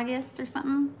 21st of August or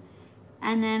something.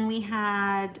 And then we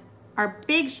had our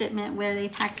big shipment where they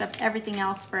packed up everything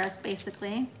else for us,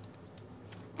 basically.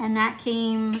 And that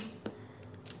came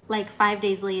like 5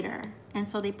 days later. And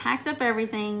so they packed up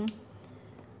everything.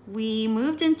 We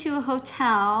moved into a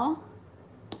hotel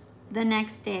the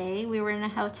next day. We were in a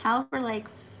hotel for like,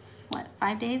 what,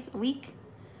 5 days, a week?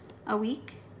 A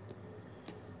week.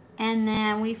 And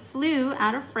then we flew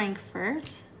out of Frankfurt,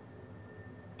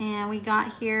 and we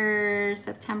got here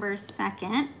September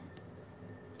 2nd.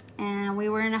 And we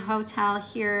were in a hotel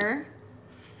here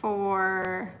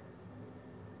for,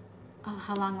 oh,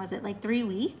 how long was it? Like 3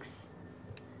 weeks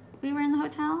we were in the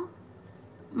hotel.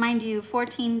 Mind you,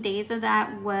 14 days of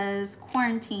that was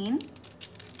quarantine.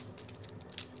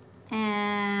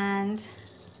 And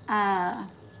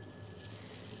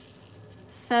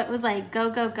so it was like go,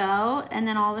 go, go, and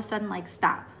then all of a sudden like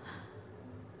stop.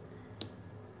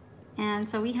 And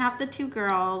so we have the 2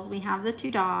 girls, we have the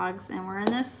 2 dogs, and we're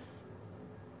in this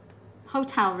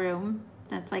hotel room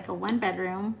that's like a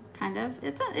 1-bedroom kind of.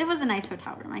 It was a nice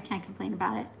hotel room. I can't complain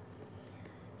about it.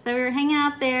 So we were hanging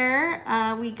out there.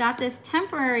 We got this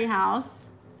temporary house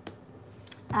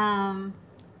Well,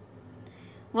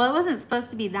 it wasn't supposed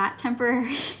to be that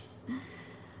temporary,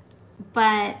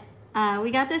 but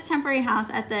we got this temporary house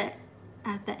at the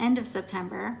end of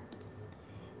September,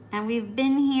 and we've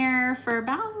been here for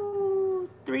about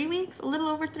 3 weeks, a little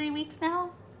over 3 weeks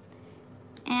now.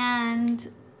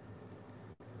 And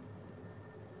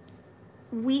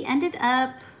we ended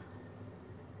up,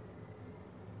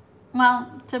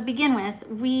 well, to begin with,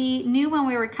 we knew when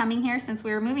we were coming here, since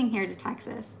we were moving here to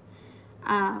Texas,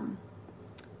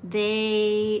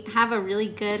 they have a really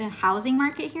good housing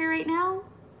market here right now.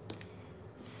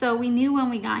 So we knew when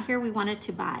we got here we wanted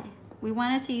to buy. We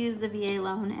wanted to use the VA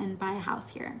loan and buy a house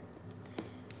here,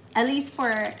 at least for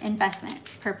investment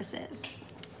purposes.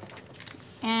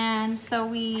 And so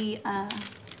we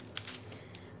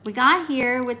got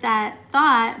here with that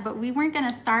thought, but we weren't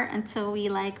gonna start until we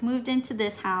like moved into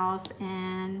this house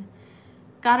and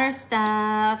got our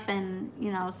stuff and,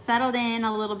 you know, settled in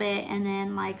a little bit, and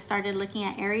then like started looking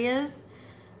at areas.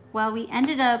 Well, we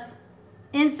ended up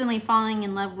instantly falling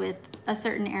in love with a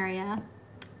certain area,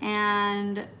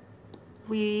 and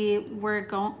we're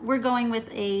going with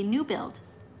a new build.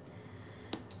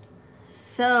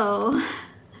 So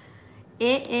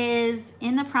it is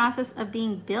in the process of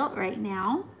being built right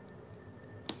now,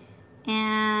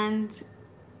 and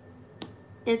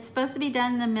it's supposed to be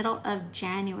done in the middle of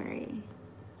January.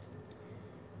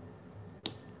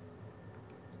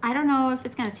 I don't know if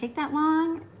it's going to take that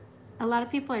long. A lot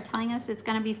of people are telling us it's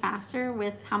going to be faster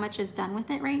with how much is done with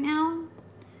it right now.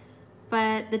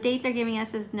 But the date they're giving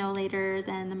us is no later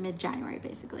than the mid-January,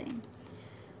 basically.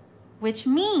 Which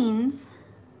means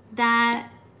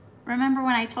that, remember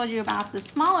when I told you about the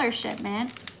smaller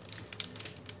shipment,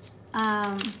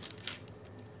 that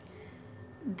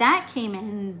came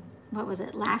in, what was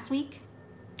it, last week?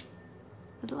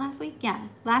 Was it last week? Yeah,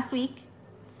 last week.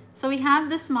 So we have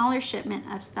the smaller shipment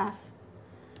of stuff,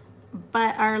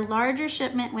 but our larger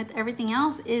shipment with everything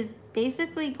else is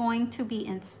basically going to be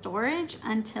in storage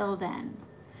until then,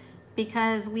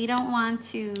 because we don't want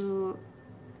to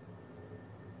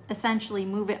essentially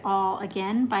move it all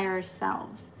again by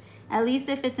ourselves. At least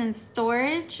if it's in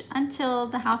storage until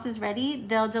the house is ready,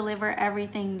 they'll deliver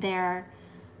everything there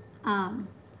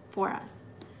for us.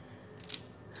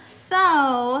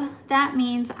 So that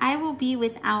means I will be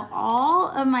without all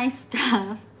of my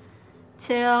stuff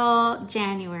till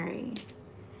January.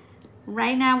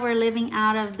 Right now we're living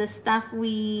out of the stuff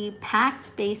we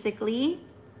packed basically,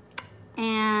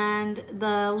 and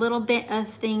the little bit of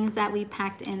things that we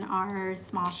packed in our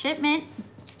small shipment,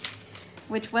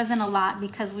 which wasn't a lot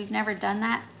because we've never done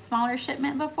that smaller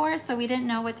shipment before, so we didn't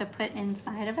know what to put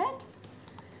inside of it.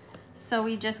 So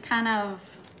we just kind of,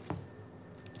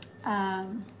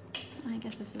 I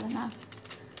guess this is enough.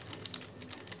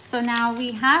 So now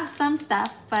we have some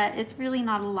stuff, but it's really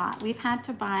not a lot. We've had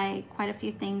to buy quite a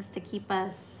few things to keep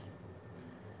us,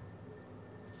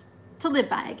 to live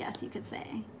by, I guess you could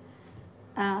say,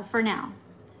 for now.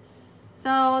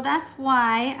 So that's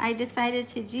why I decided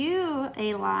to do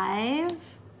a live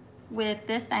with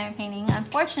this diamond painting.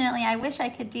 Unfortunately, I wish I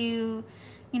could do,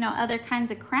 you know, other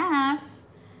kinds of crafts,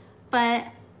 but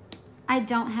I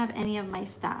don't have any of my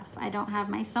stuff. I don't have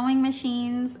my sewing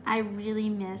machines. I really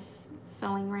miss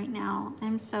sewing right now.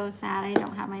 I'm so sad I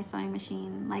don't have my sewing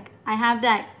machine. Like, I have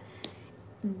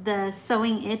the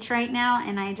sewing itch right now,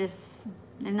 and there's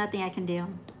nothing I can do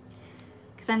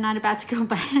because I'm not about to go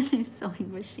buy a new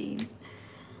sewing machine.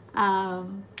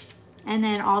 And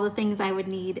then all the things I would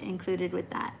need included with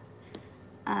that.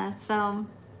 So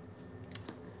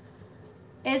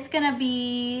it's gonna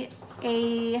be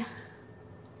a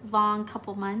long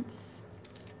couple months.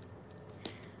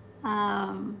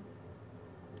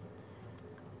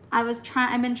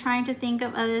 I've been trying to think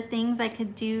of other things I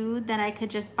could do that I could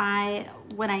just buy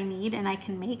what I need and I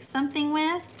can make something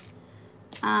with.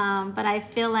 But I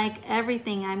feel like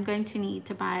everything I'm going to need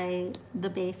to buy the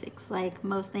basics, like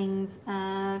most things,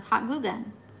 hot glue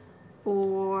gun,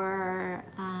 or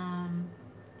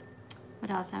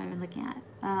what else have I been looking at?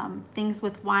 Things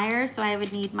with wire, so I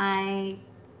would need my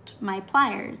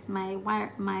pliers, my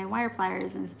wire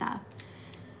pliers and stuff.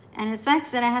 And it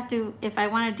sucks that I have to, if I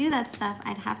want to do that stuff,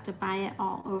 I'd have to buy it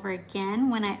all over again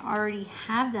when I already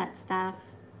have that stuff.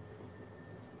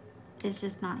 It's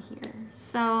just not here.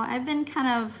 So I've been kind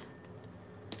of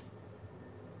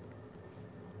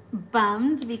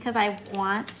bummed because I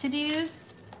want to do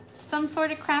some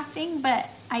sort of crafting, but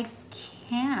I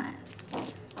can't.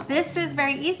 This is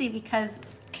very easy because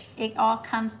it all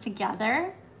comes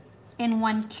together in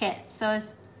one kit. So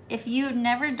if you've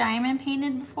never diamond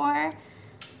painted before,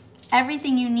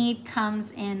 everything you need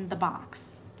comes in the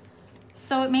box.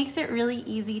 So it makes it really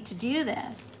easy to do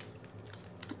this.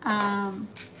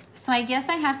 So I guess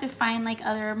I have to find like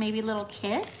other maybe little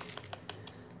kits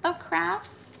of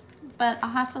crafts, but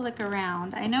I'll have to look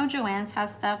around. I know Joann's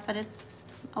has stuff, but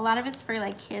a lot of it's for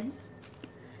like kids,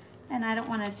 and I don't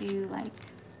want to do like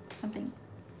something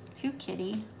too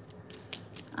kiddie.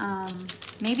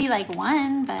 Maybe like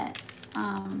one, but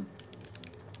I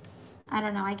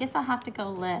don't know. I guess I'll have to go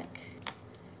look.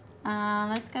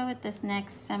 Let's go with this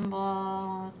next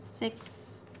symbol,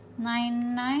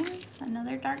 699,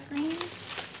 another dark green.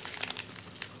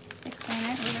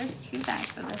 699. Oh, there's 2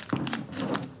 bags of this one.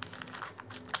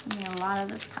 Give me a lot of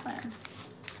this color.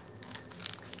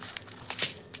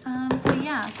 So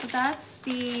yeah, so that's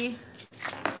the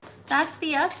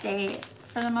update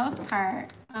for the most part.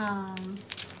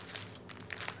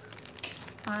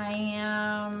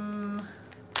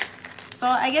 So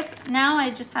I guess now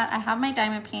I have my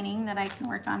diamond painting that I can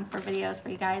work on for videos for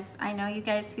you guys. I know you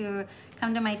guys who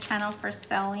come to my channel for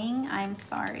sewing, I'm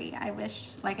sorry. I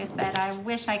wish, like I said, I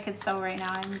wish I could sew right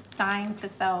now. I'm dying to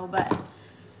sew, but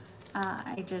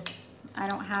I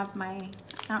don't have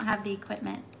the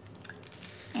equipment.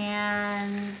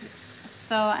 And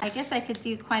so I guess I could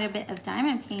do quite a bit of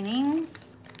diamond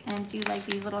paintings and do like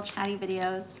these little chatty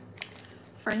videos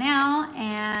for now.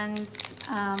 And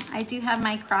I do have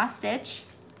my cross stitch,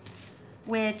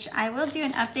 which I will do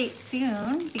an update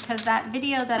soon, because that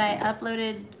video that I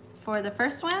uploaded for the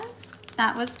first one,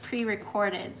 that was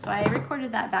pre-recorded. So I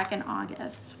recorded that back in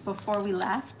August before we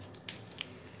left.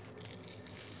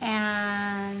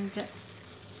 And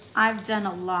I've done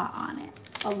a lot on it,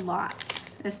 a lot.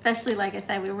 Especially, like I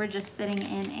said, we were just sitting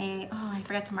in oh, I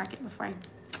forgot to mark it before I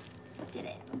did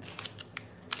it. Oops.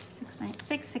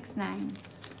 669.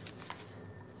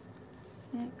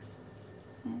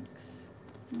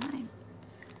 669.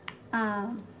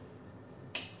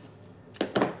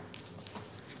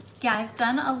 Yeah, I've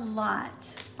done a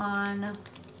lot on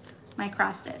my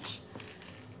cross stitch.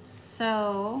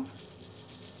 So,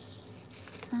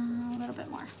 a little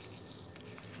bit more.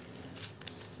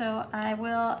 So I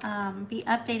will be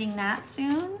updating that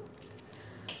soon.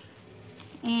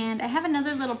 And I have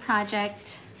another little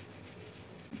project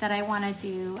that I want to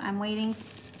do. I'm waiting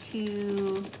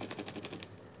to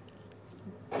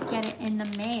get it in the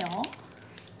mail,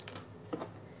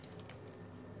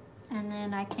 and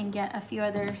then I can get a few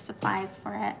other supplies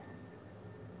for it.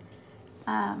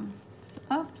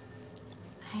 Oops.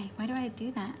 Hey, why do I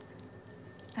do that?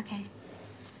 Okay.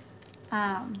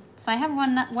 So I have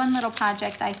one little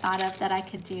project I thought of that I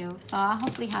could do. So I'll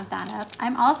hopefully have that up.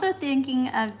 I'm also thinking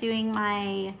of doing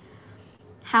my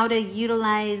how to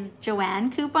utilize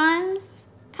Joann coupons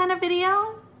kind of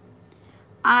video.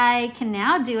 I can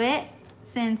now do it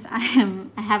since I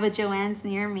have a Joann's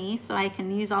near me, so I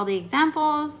can use all the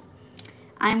examples.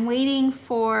 I'm waiting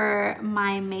for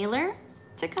my mailer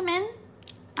to come in.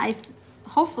 I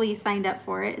hopefully signed up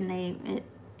for it and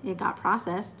it got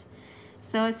processed.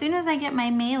 So as soon as I get my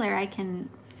mailer, I can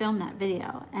film that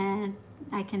video and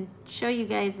I can show you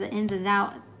guys the ins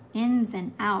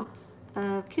and outs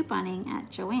of couponing at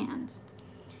Joann's.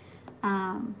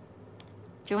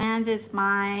 Joann's is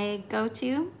my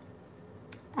go-to.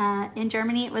 In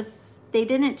Germany, they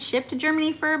didn't ship to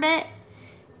Germany for a bit,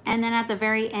 and then at the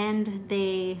very end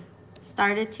they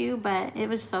started to, but it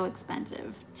was so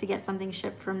expensive to get something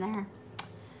shipped from there.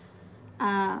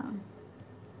 I'm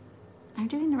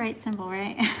doing the right symbol,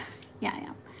 right? Yeah, I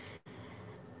am.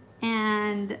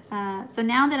 And so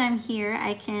now that I'm here,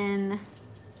 I can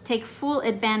take full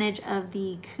advantage of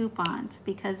the coupons,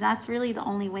 because that's really the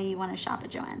only way you want to shop at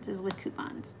Joann's is with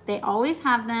coupons. They always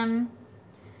have them.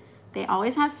 They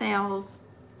always have sales.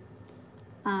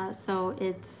 So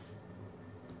it's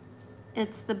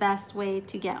the best way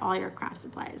to get all your craft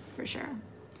supplies for sure.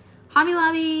 Hobby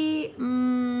Lobby,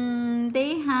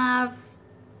 they have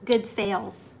good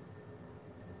sales.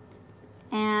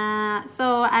 And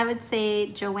so I would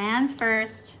say Joann's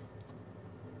first.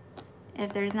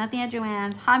 If there's nothing at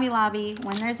Joann's, Hobby Lobby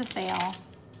when there's a sale.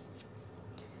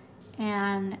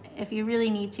 And if you really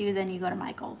need to, then you go to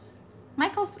Michael's.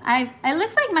 Michael's, it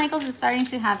looks like Michael's is starting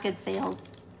to have good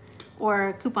sales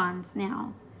or coupons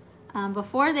now.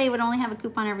 Before they would only have a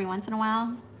coupon every once in a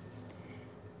while,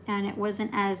 and it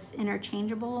wasn't as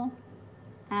interchangeable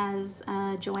as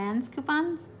Joann's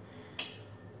coupons.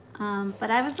 But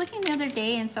I was looking the other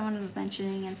day and someone was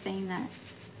mentioning and saying that,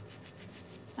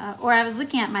 or I was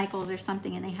looking at Michael's or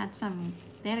something, and they had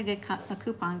a good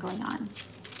coupon going on.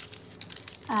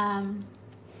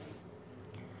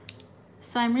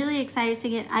 So I'm really excited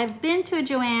to I've been to a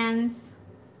Joann's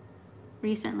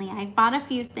recently. I bought a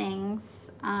few things.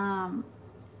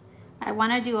 I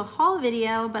want to do a haul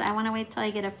video, but I want to wait till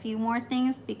I get a few more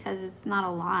things because it's not a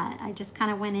lot. I just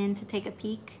kind of went in to take a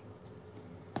peek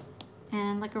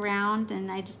and look around,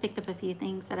 and I just picked up a few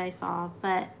things that I saw,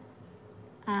 but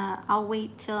I'll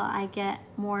wait till I get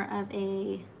more of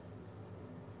a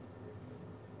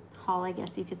haul, I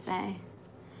guess you could say.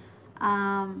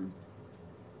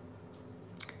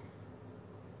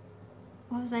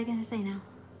 What was I gonna say now?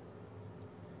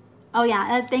 Oh yeah,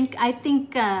 I think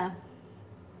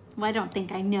well, I don't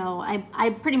think I know. I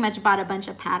pretty much bought a bunch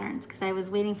of patterns because I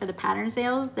was waiting for the pattern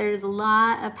sales. There's a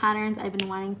lot of patterns I've been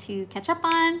wanting to catch up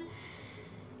on,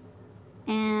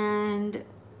 and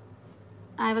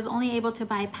I was only able to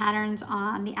buy patterns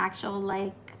on the actual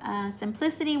like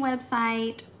Simplicity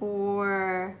website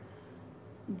or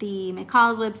the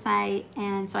McCall's website,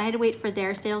 and so I had to wait for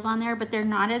their sales on there, but they're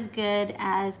not as good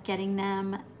as getting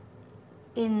them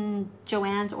in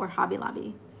Joann's or Hobby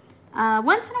Lobby.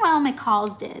 Once in a while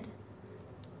McCall's did.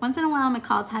 Once in a while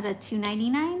McCall's had a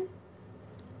 $2.99.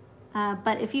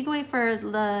 But if you go wait for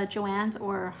the Joann's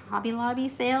or Hobby Lobby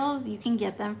sales, you can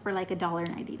get them for like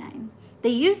 $1.99. They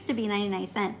used to be 99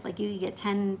 cents, like you could get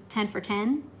 10 for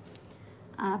 10.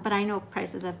 But I know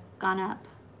prices have gone up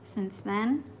since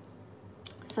then.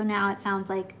 So now it sounds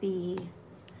like the,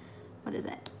 what is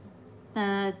it?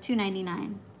 The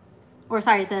 $2.99, or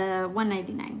sorry, the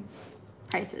 $1.99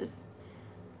 prices,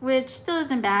 which still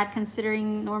isn't bad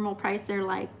considering normal price. They're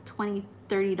like $20,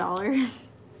 $30.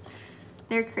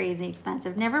 They're crazy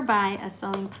expensive. Never buy a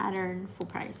sewing pattern full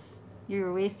price.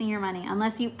 You're wasting your money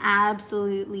unless you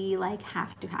absolutely like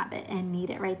have to have it and need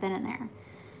it right then and there.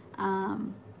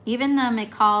 Even the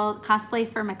McCall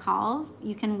cosplay for McCall's,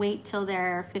 you can wait till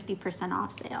they're 50%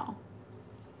 off sale.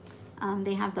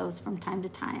 They have those from time to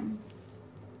time.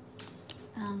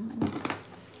 Let me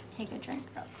take a drink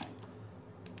real quick.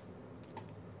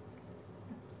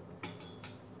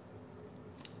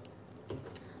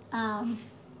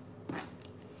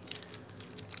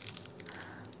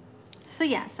 So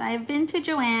yes, I've been to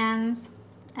Joann's,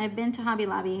 I've been to Hobby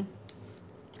Lobby.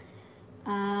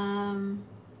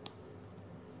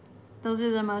 Those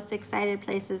are the most excited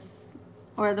places,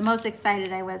 or the most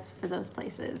excited I was for those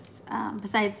places,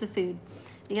 besides the food.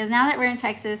 Because now that we're in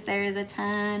Texas, there's a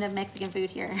ton of Mexican food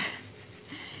here.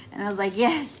 And I was like,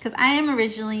 yes, because I am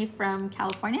originally from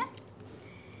California,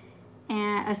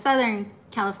 and Southern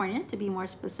California to be more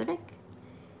specific.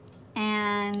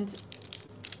 And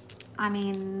I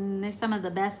mean, there's some of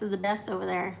the best over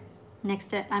there next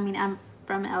to, I mean, I'm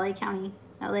from LA County,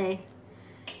 LA,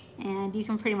 and you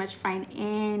can pretty much find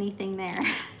anything there.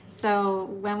 So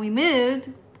when we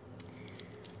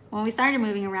started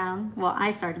moving around, well,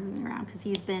 I started moving around because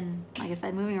he's been, like I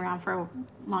said, moving around for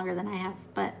longer than I have,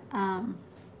 but I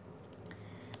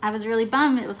was really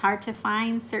bummed. It was hard to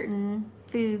find certain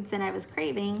foods that I was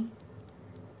craving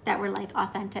that were like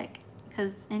authentic,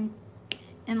 because in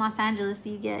Los Angeles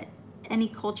you get any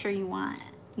culture you want.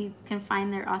 You can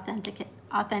find their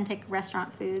authentic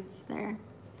restaurant foods there.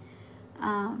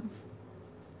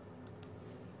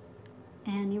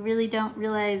 And you really don't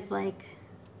realize like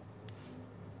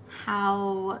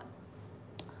how,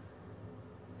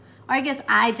 or I guess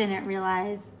I didn't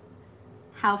realize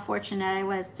how fortunate I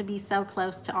was to be so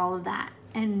close to all of that.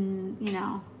 And you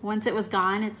know, once it was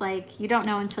gone, it's like you don't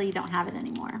know until you don't have it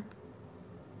anymore.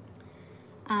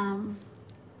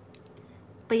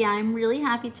 But yeah, I'm really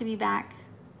happy to be back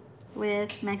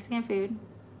with Mexican food.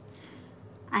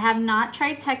 I have not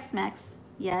tried Tex-Mex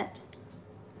yet.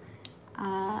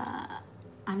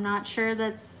 I'm not sure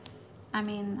that's, I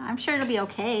mean, I'm sure it'll be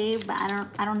okay, but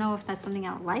I don't know if that's something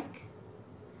I would like,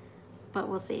 but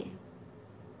we'll see.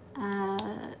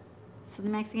 So the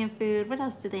Mexican food, what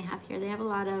else do they have here? They have a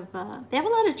lot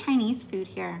of Chinese food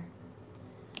here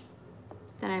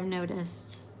that I've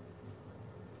noticed.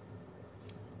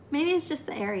 Maybe it's just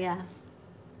the area.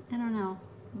 I don't know.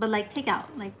 But like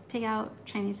takeout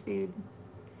Chinese food.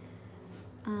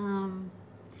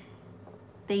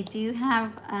 They do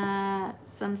have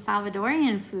some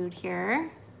Salvadorian food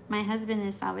here. My husband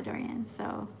is Salvadorian,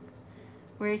 so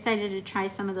we're excited to try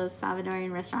some of those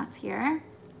Salvadorian restaurants here.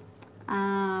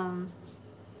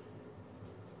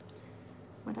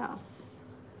 What else?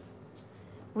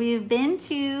 We've been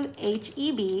to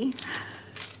H-E-B.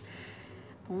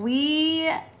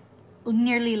 We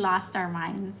nearly lost our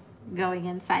minds going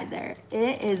inside there.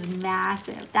 It is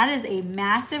massive. That is a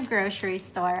massive grocery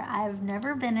store. I've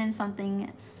never been in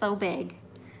something so big.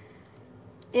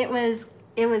 It was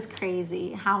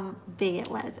crazy how big it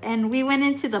was. And we went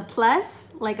into the Plus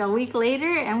like a week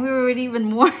later, and we were even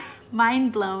more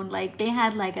mind blown. Like they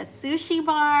had like a sushi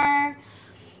bar.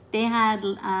 They had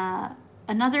a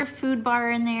another food bar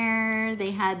in there.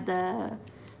 They had the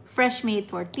fresh made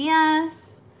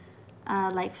tortillas,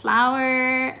 like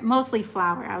flour, mostly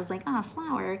flour. I was like, oh,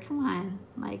 flour, come on.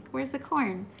 Like, where's the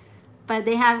corn? But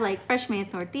they have like fresh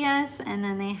made tortillas, and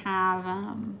then they have,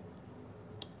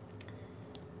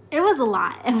 it was a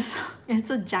lot. It's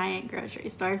a giant grocery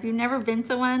store. If you've never been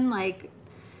to one, like,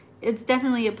 it's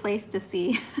definitely a place to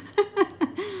see.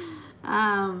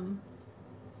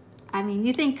 I mean,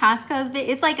 you think Costco is big?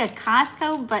 It's like a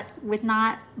Costco, but with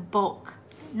not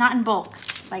in bulk,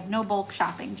 like no bulk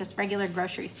shopping, just regular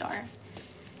grocery store.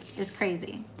 It's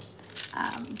crazy.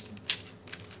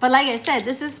 But like I said,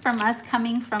 this is from us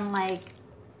coming from like,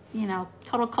 you know,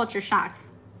 total culture shock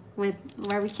with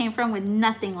where we came from with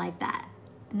nothing like that.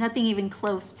 Nothing even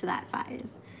close to that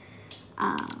size.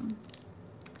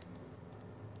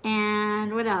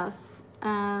 And what else?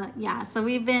 Yeah, so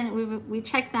we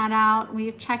checked that out.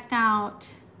 We've checked out,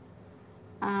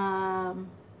 oh,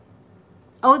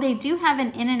 they do have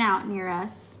an In-N-Out near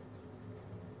us.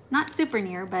 Not super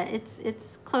near, but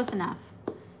it's close enough.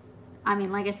 I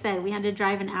mean, like I said, we had to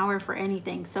drive an hour for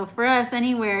anything. So for us,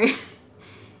 anywhere,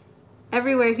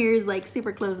 everywhere here is like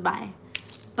super close by.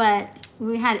 But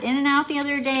we had In-N-Out the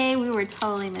other day. We were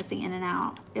totally missing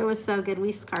In-N-Out. It was so good.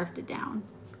 We scarfed it down.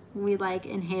 We like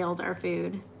inhaled our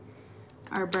food,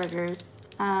 our burgers.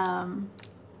 Like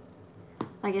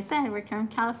I said, we're from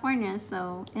California,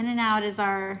 so In-N-Out is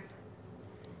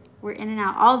we're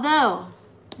In-N-Out. Although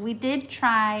we did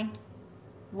try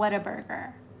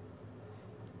Whataburger,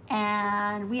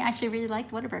 and we actually really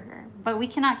liked Whataburger, but we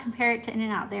cannot compare it to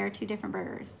In-N-Out. They are two different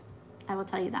burgers. I will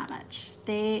tell you that much.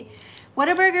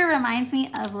 Whataburger reminds me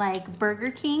of like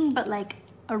Burger King, but like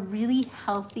a really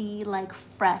healthy, like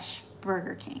fresh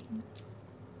Burger King.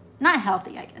 Not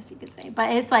healthy, I guess you could say,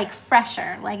 but it's like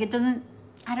fresher. Like it doesn't,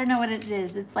 I don't know what it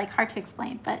is. It's like hard to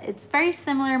explain, but it's very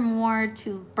similar more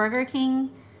to Burger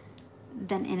King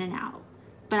than In-N-Out.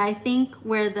 But I think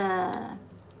where the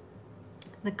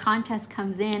contest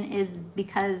comes in is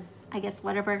because I guess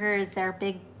Whataburger is their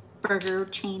big burger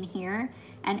chain here,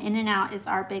 and In-N-Out is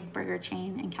our big burger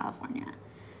chain in California.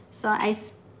 So I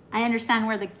understand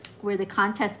where the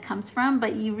contest comes from,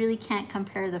 but you really can't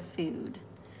compare the food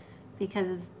because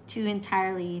it's two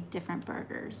entirely different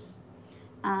burgers.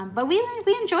 But we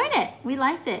enjoyed it. We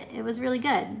liked it. It was really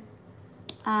good.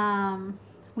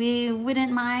 We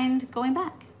wouldn't mind going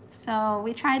back. So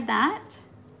we tried that.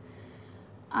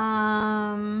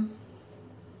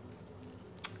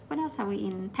 What else have we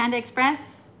eaten? Panda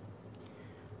Express.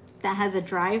 That has a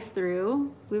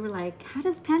drive-through. We were like, how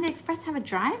does Panda Express have a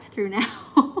drive-through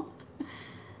now?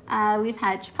 We've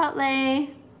had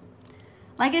Chipotle.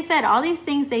 Like I said, all these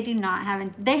things they do not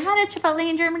have. They had a Chipotle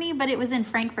in Germany, but it was in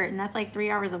Frankfurt, and that's like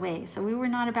 3 hours away. So we were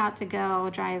not about to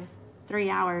go drive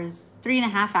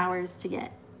 3.5 hours to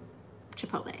get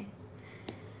Chipotle.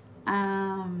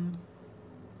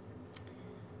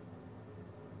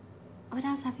 What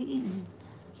else have we eaten?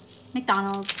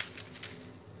 McDonald's.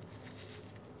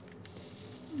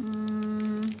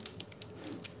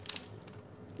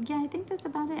 Yeah, I think that's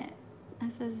about it.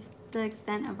 This is the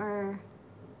extent of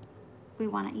we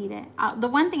want to eat it. The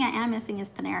one thing I am missing is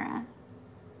Panera.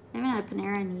 I haven't had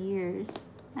Panera in years.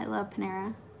 I love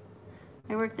Panera.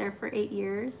 I worked there for 8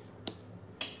 years.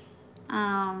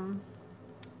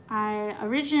 I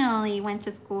originally went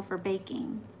to school for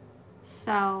baking.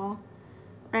 So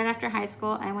right after high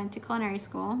school, I went to culinary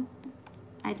school.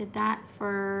 I did that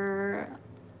for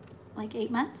like 8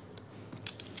 months.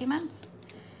 8 months.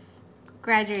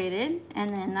 Graduated,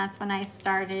 and then that's when I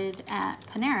started at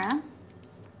Panera.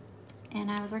 And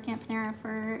I was working at Panera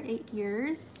for 8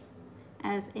 years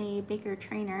as a baker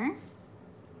trainer.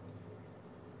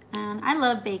 And I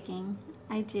love baking,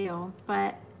 I do.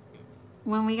 But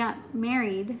when we got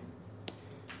married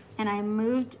and I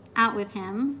moved out with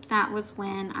him, that was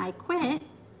when I quit.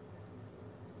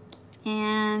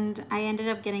 And I ended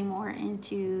up getting more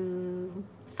into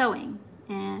sewing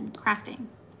and crafting.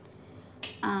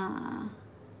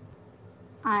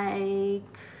 I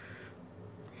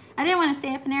didn't want to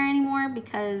stay at Panera anymore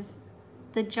because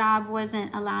the job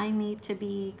wasn't allowing me to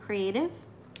be creative.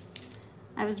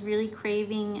 I was really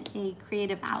craving a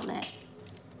creative outlet.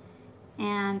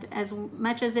 And as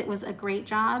much as it was a great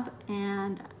job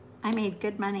and I made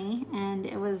good money, and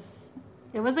it was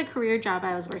a career job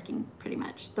I was working pretty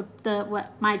much,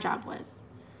 what my job was.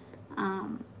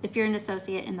 If you're an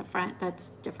associate in the front, that's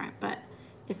different. But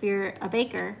if you're a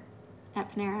baker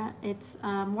at Panera, it's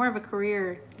more of a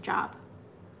career job.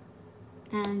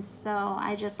 And so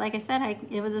I just, like I said,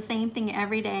 it was the same thing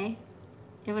every day.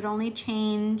 It would only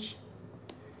change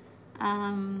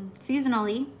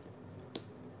seasonally.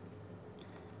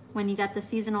 when you got the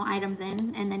seasonal items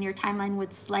in, and then your timeline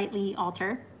would slightly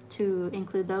alter to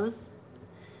include those.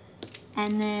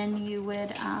 And then you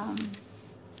would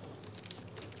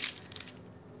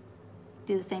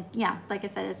do the same. Yeah, like I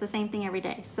said, it's the same thing every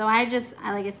day. So like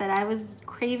I said, I was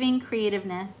craving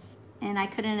creativeness and I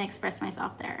couldn't express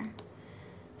myself there.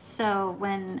 So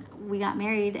when we got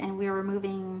married and we were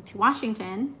moving to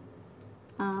Washington,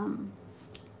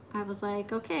 I was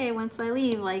like, okay, once I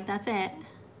leave, like, that's it.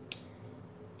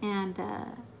 And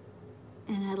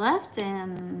I left,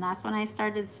 and that's when I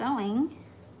started sewing.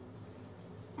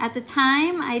 At the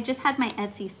time, I just had my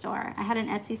Etsy store. I had an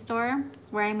Etsy store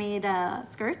where I made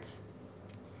skirts.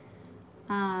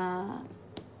 And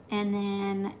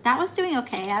then that was doing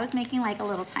okay. I was making like a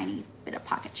little tiny bit of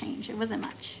pocket change. It wasn't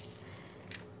much.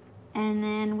 And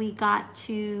then we got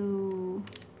to,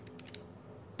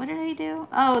 what did I do?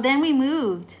 Oh, then we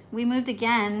moved. We moved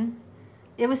again.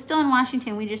 It was still in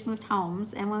Washington. We just moved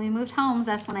homes. And when we moved homes,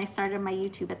 that's when I started my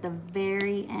YouTube at the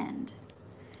very end.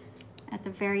 At the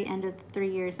very end of the 3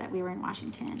 years that we were in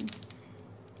Washington.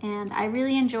 And I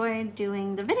really enjoyed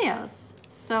doing the videos.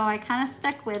 So I kind of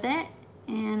stuck with it.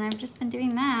 And I've just been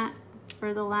doing that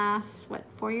for the last, what,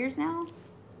 4 years now?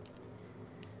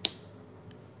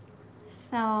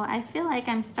 So I feel like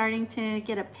I'm starting to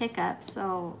get a pickup.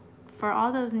 So for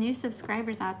all those new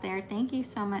subscribers out there, thank you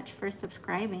so much for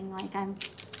subscribing. Like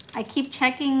I keep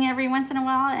checking every once in a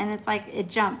while, and it's like it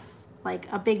jumps, like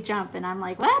a big jump, and I'm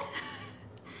like, what?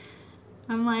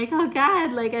 I'm like, oh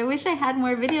God, like I wish I had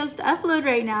more videos to upload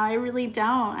right now. I really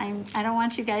don't. I don't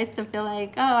want you guys to feel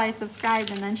like, oh, I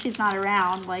subscribed and then she's not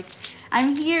around. Like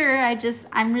I'm here.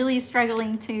 I'm really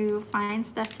struggling to find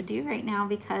stuff to do right now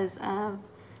because of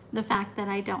the fact that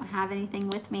I don't have anything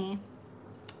with me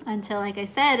until, like I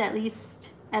said, at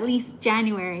least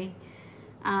January.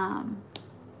 I'm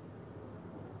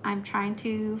trying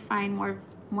to find more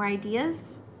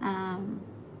ideas.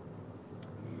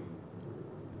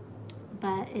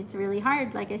 But it's really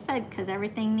hard, like I said, because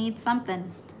everything needs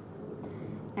something.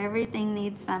 Everything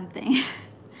needs something.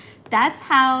 That's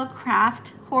how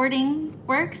craft hoarding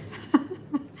works.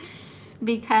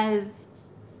 Because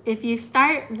if you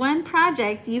start one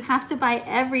project, you have to buy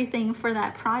everything for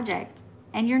that project.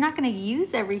 And you're not going to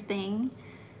use everything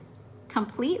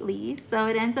completely. So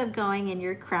it ends up going in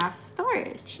your craft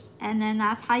storage. And then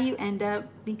that's how you end up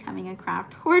becoming a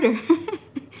craft hoarder.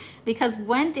 Because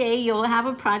one day you'll have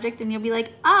a project and you'll be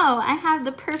like, oh, I have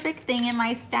the perfect thing in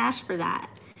my stash for that.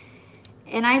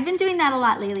 And I've been doing that a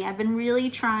lot lately. I've been really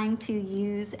trying to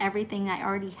use everything I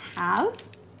already have.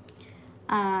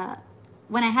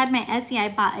 When I had my Etsy, I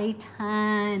bought a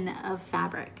ton of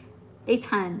fabric. A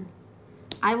ton.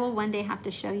 I will one day have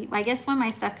to show you. I guess when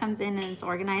my stuff comes in and it's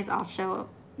organized, I'll show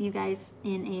you guys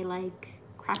in a like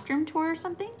craft room tour or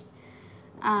something.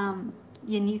 And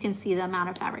you can see the amount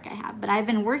of fabric I have. But I've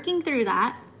been working through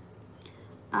that.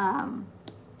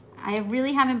 I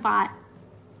really haven't bought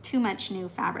too much new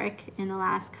fabric in the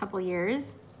last couple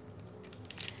years.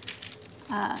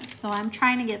 So I'm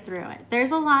trying to get through it. There's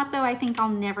a lot though I think I'll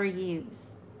never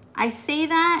use. I say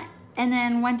that and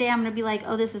then one day I'm gonna be like,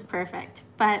 oh, this is perfect.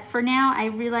 But for now, I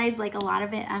realize like a lot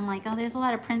of it, I'm like, oh, there's a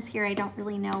lot of prints here. I don't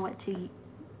really know what to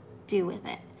do with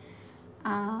it.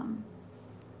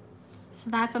 So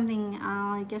that's something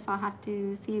I guess I'll have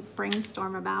to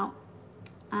brainstorm about.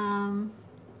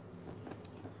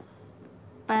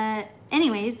 But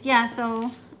anyways, yeah,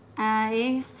 so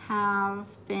I have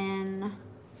been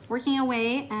working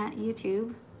away at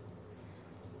YouTube,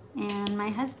 and my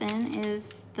husband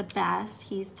is the best.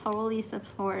 He's totally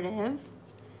supportive,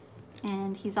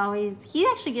 and he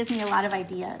actually gives me a lot of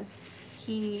ideas.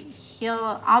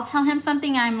 I'll tell him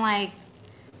something I'm like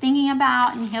thinking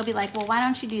about, and he'll be like, well, why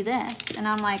don't you do this? And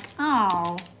I'm like,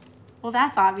 oh, well,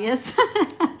 that's obvious.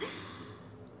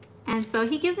 And so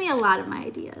he gives me a lot of my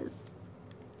ideas,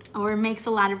 or makes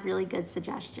a lot of really good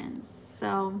suggestions.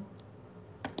 So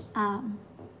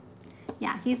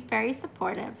yeah, he's very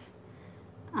supportive.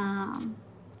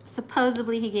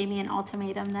 Supposedly he gave me an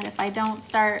ultimatum that if I don't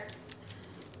start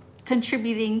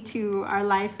contributing to our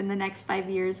life in the next 5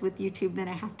 years with YouTube, then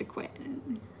I have to quit.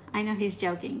 I know he's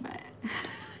joking, but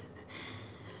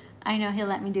I know he'll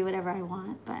let me do whatever I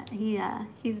want. But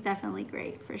he's definitely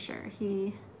great for sure.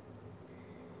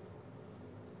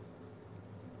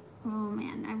 Oh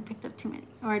man, I picked up too many,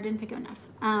 or I didn't pick up enough.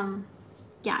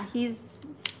 Yeah, he's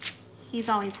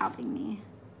always helping me.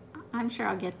 I'm sure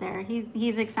I'll get there.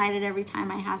 He's excited every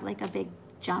time I have like a big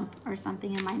jump or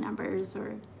something in my numbers,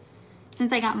 or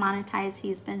since I got monetized,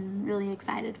 he's been really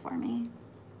excited for me.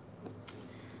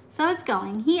 So it's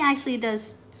going. He actually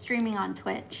does streaming on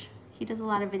Twitch. He does a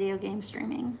lot of video game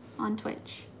streaming on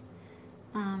Twitch.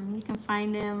 You can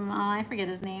find him, oh, I forget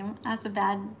his name. That's a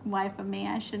bad wife of me.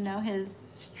 I should know his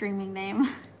streaming name.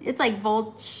 It's like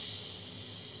Volch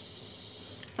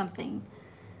something.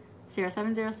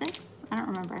 0706? I don't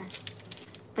remember.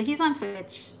 But he's on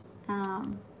Twitch.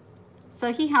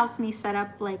 So he helps me set up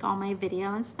like all my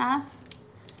video and stuff.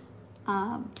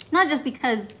 Not just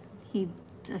because he's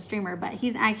a streamer, but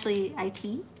he's actually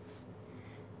IT.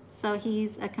 So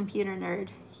he's a computer nerd.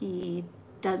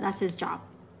 That's his job.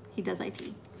 He does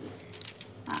IT.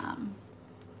 I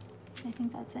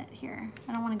think that's it here.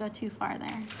 I don't want to go too far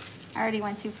there. I already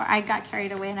went too far. I got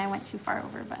carried away and I went too far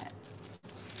over, but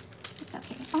it's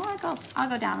okay. Oh, I'll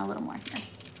go down a little more here.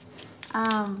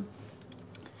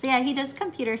 So yeah, he does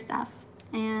computer stuff,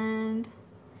 and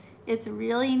it's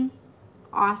really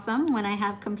awesome when I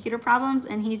have computer problems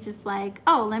and he's just like,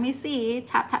 oh, let me see,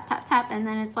 tap, tap, tap, tap, and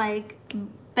then it's like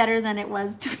better than it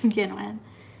was to begin with.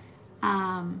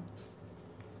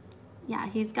 Yeah,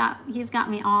 he's got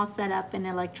me all set up in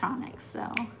electronics,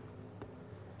 so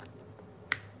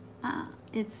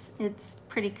it's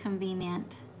pretty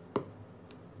convenient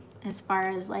as far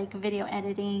as like video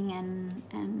editing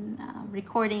and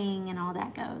recording and all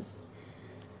that goes.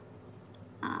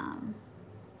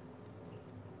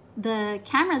 The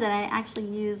camera that I actually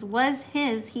use was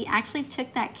his. He actually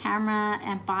took that camera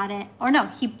and bought it, or no,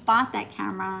 he bought that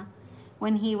camera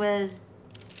when he was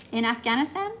in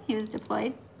Afghanistan. He was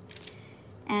deployed.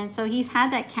 And so he's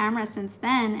had that camera since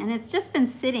then, and it's just been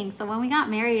sitting. So when we got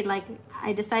married, like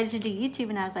I decided to do YouTube,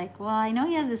 and I was like, well, I know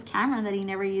he has this camera that he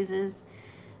never uses.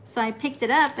 So I picked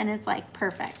it up and it's like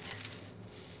perfect.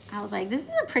 I was like, this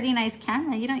is a pretty nice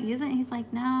camera. You don't use it? And he's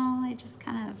like, no, I just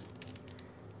kind of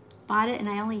bought it and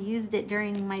I only used it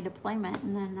during my deployment,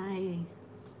 and then I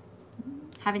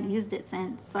haven't used it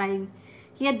since. So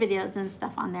he had videos and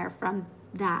stuff on there from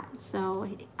that. So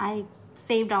I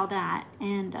saved all that,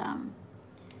 and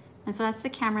so that's the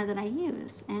camera that I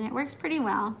use, and it works pretty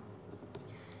well.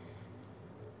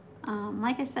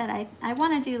 Like I said, I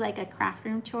want to do like a craft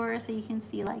room tour so you can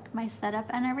see like my setup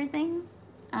and everything,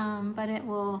 but it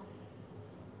will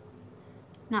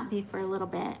not be for a little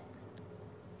bit.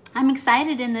 I'm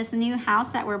excited in this new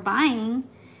house that we're buying.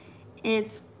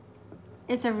 It's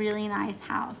a really nice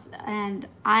house, and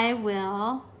I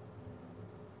will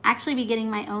actually be getting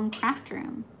my own craft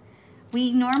room.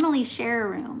 We normally share a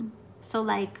room, so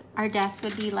like our desk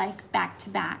would be like back to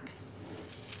back,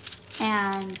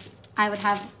 and I would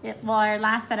have it, well, our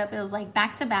last setup, it was like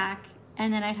back to back,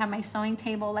 and then I'd have my sewing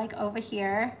table like over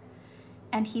here,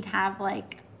 and he'd have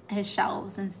like his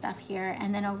shelves and stuff here,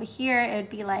 and then over here it would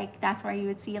be like, that's where you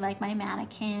would see like my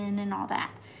mannequin and all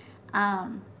that,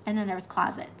 and then there was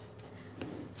closets.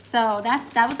 So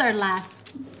that was our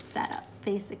last setup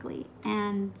basically.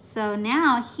 And so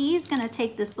now he's gonna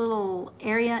take this little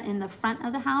area in the front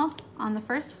of the house on the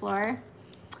first floor.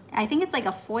 I think it's like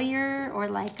a foyer or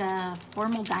like a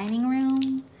formal dining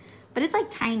room, but it's like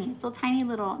tiny. It's a tiny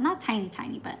little, not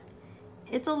tiny, but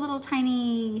it's a little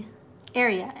tiny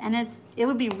area, and it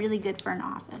would be really good for an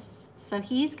office. So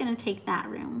he's gonna take that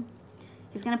room.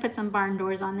 He's gonna put some barn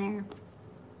doors on there,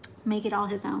 make it all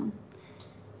his own.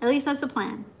 At least that's the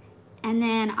plan. And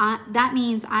then that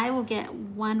means I will get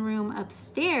one room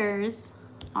upstairs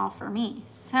all for me.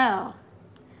 So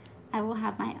I will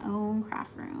have my own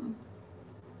craft room.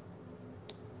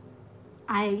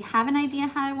 I have an idea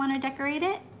how I want to decorate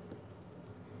it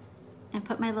and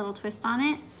put my little twist on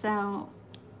it. So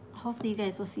hopefully you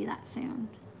guys will see that soon.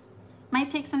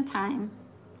 Might take some time,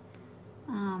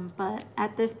 but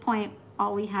at this point,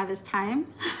 all we have is time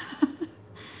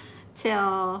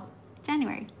till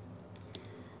January.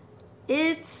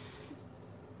 It's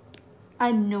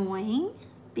annoying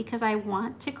because I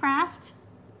want to craft.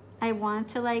 I want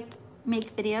to like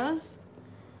make videos.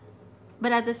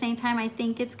 But at the same time, I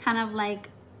think it's kind of like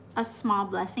a small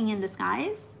blessing in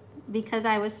disguise because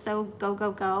I was so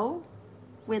go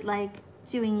with like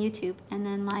doing YouTube, and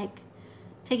then like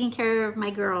taking care of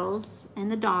my girls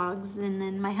and the dogs, and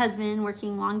then my husband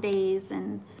working long days,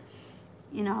 and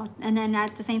you know, and then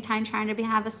at the same time trying to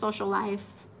have a social life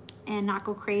and not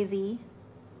go crazy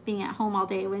being at home all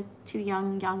day with two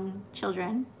young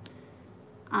children.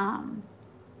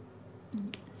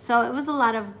 So it was a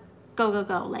lot of go,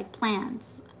 like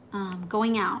plans,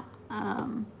 going out,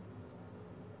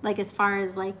 like as far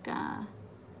as like,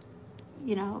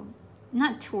 you know,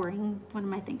 not touring, what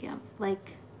am I thinking of?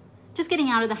 Like just getting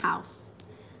out of the house.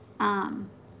 And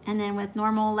then with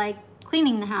normal, like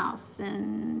cleaning the house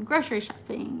and grocery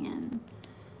shopping and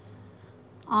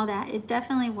all that, it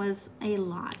definitely was a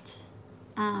lot.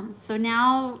 So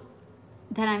now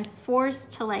that I'm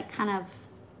forced to like kind of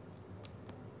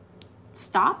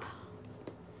stop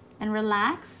and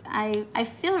relax. I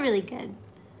feel really good.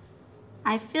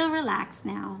 I feel relaxed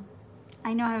now.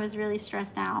 I know I was really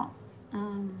stressed out.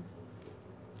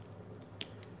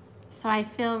 So I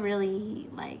feel really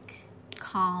like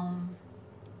calm.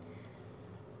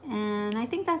 And I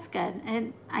think that's good.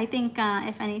 And I think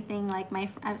if anything, like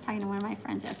I was talking to one of my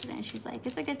friends yesterday, and she's like,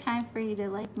 it's a good time for you to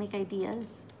like make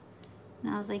ideas.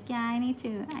 And I was like, yeah, I need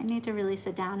to really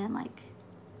sit down and like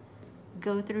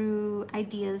go through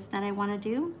ideas that I want to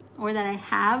do or that I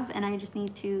have and I just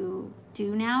need to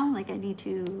do now. Like I need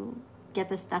to get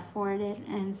the stuff forwarded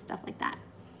and stuff like that.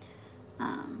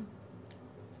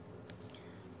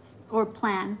 Or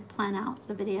plan out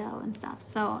the video and stuff.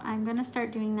 So I'm gonna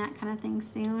start doing that kind of thing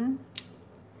soon,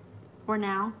 or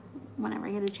now, whenever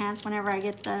I get a chance, whenever I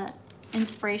get the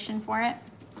inspiration for it.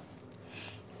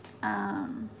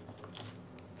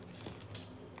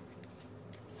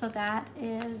 So that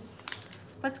is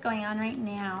what's going on right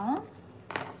now.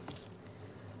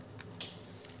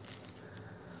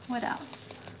 What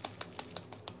else?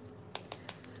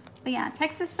 But yeah,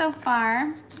 Texas so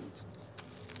far,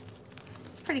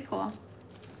 pretty cool.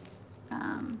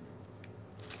 Hold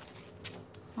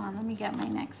on, let me get my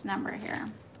next number here.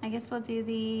 I guess we'll do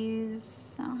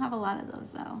these. I don't have a lot of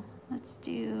those though. Let's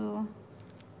do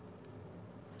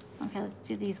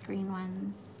these green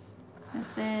ones.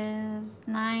 This is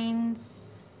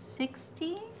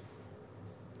 960.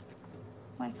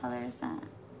 What color is that?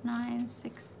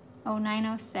 906.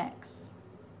 906.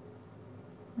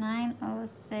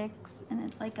 906, and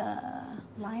it's like a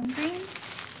lime green.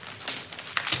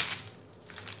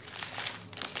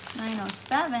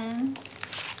 907,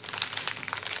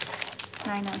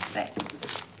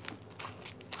 906.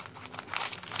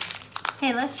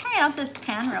 Hey, let's try out this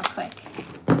pan real quick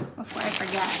before I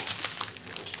forget.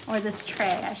 Or this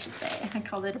tray, I should say. I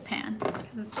called it a pan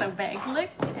because it's so big. Look,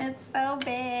 it's so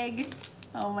big.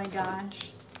 Oh my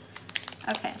gosh.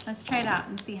 Okay, let's try it out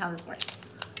and see how this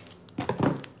works.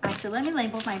 Actually, let me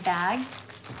label my bag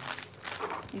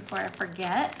before I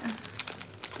forget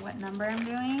what number I'm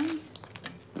doing.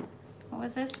 What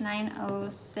was this?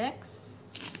 906.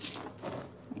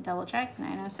 Let me double check.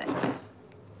 906.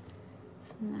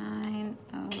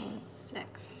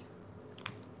 906.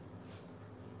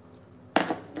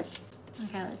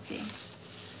 Okay, let's see.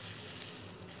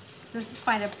 This is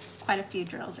quite a few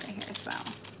drills right here, so.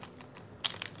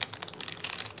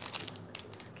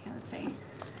 Okay, let's see.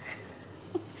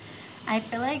 I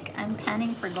feel like I'm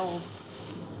panning for gold.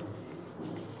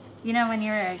 You know when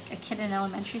you were a kid in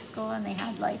elementary school and they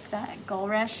had like that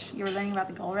gold rush? You were learning about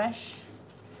the gold rush?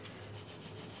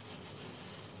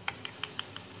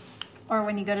 Or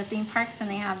when you go to theme parks and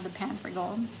they have the pan for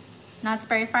gold. Knott's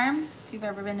Berry Farm, if you've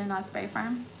ever been to Knott's Berry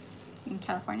Farm in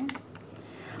California.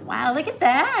 Wow, look at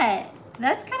that.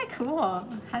 That's kind of cool.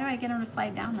 How do I get them to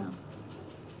slide down though?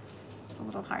 It's a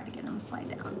little hard to get them to slide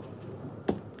down.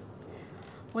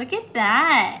 Look at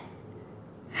that.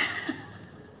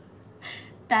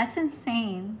 That's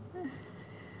insane.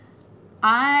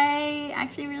 I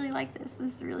actually really like this.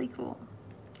 This is really cool.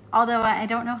 Although I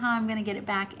don't know how I'm gonna get it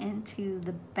back into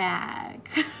the bag.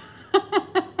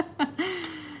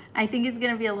 I think it's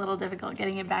gonna be a little difficult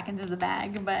getting it back into the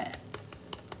bag, but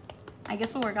I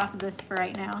guess we'll work off of this for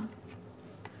right now.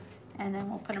 And then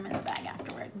we'll put them in the bag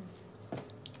afterward.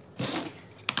 Put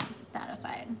that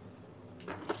aside.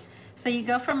 So you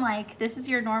go from like, this is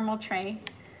your normal tray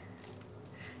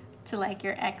to like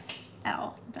your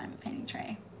XL diamond painting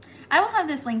tray. I will have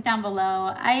this link down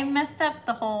below. I messed up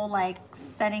the whole like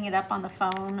setting it up on the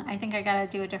phone. I think I gotta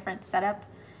do a different setup.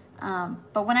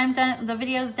 But when I'm done, the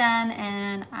video's done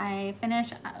and I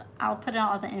finish, I'll put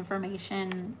all the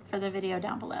information for the video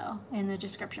down below in the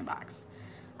description box.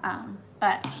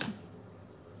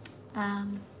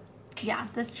 Yeah,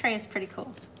 this tray is pretty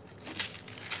cool.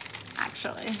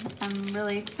 Actually, I'm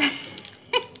really excited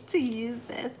to use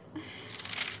this.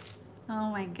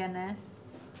 Oh my goodness.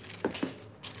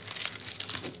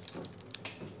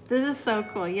 This is so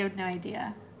cool. You have no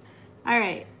idea. All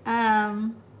right.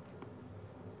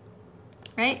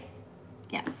 Right?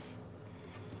 Yes.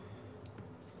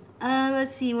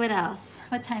 Let's see what else.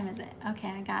 What time is it? Okay,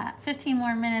 I got 15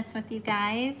 more minutes with you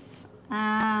guys.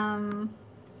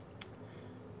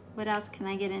 What else can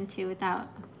I get into without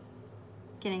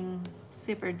getting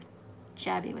super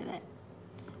jabby with it?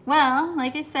 Well,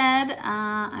 like I said,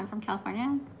 I'm from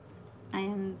California. I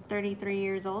am 33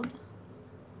 years old.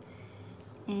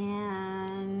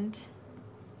 And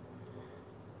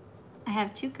I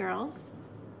have two girls.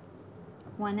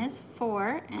 One is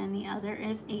 4 and the other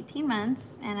is 18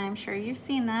 months. And I'm sure you've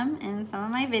seen them in some of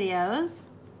my videos.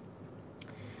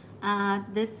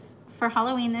 This for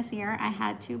Halloween this year, I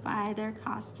had to buy their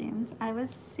costumes. I was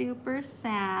super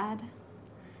sad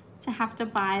to have to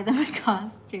buy them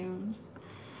costumes.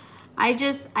 I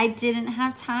didn't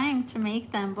have time to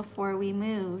make them before we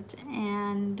moved.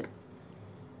 And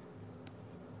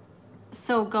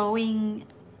so going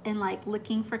and like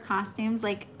looking for costumes,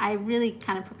 like I really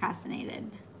kind of procrastinated.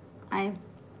 I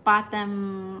bought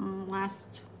them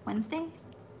last Wednesday.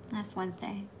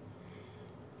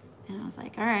 And I was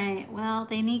like, all right, well,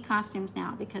 they need costumes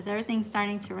now because everything's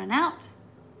starting to run out.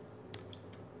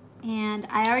 And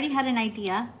I already had an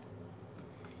idea.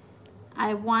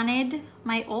 I wanted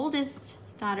my oldest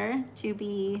daughter to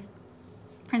be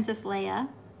Princess Leia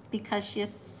because she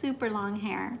has super long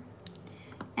hair.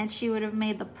 And she would have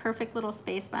made the perfect little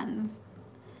space buns,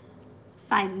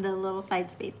 the little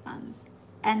side space buns.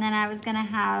 And then I was gonna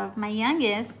have my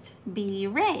youngest be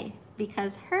Rey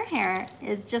because her hair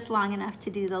is just long enough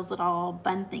to do those little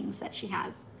bun things that she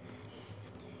has.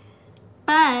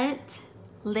 But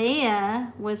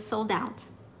Leia was sold out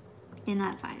in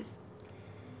that size.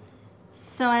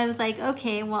 So I was like,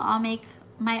 okay, well, I'll make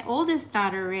my oldest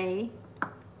daughter Rey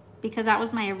because that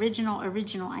was my original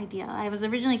idea. I was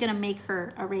originally gonna make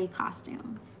her a Rey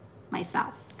costume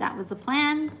myself. That was the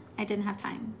plan. I didn't have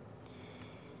time.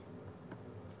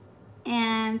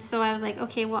 And so I was like,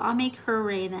 okay, well, I'll make her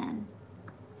Rey then.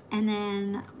 And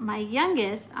then my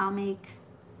youngest, I'll make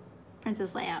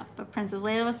Princess Leia. But Princess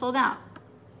Leia was sold out.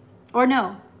 Or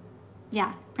no,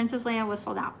 yeah, Princess Leia was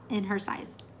sold out in her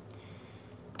size.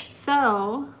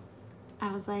 So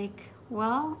I was like,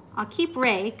 well, I'll keep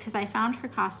Rey because I found her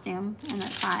costume in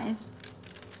that size.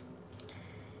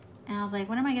 And I was like,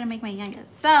 what am I gonna make my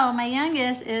youngest? So my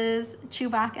youngest is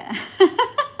Chewbacca.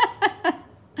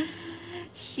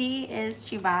 She is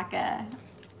Chewbacca.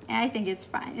 And I think it's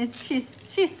fine.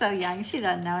 She's so young. She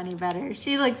doesn't know any better.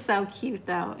 She looks so cute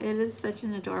though. It is such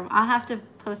an adorable. I'll have to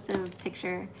post a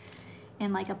picture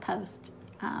in like a post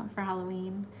for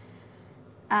Halloween.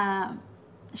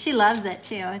 She loves it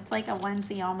too. It's like a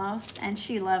onesie almost, and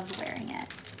she loves wearing it.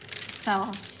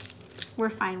 So we're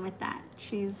fine with that.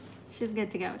 She's good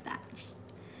to go with that.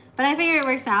 But I figure it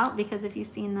works out because if you've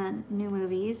seen the new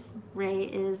movies, Rey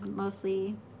is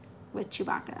mostly with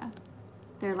Chewbacca.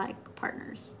 They're like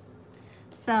partners.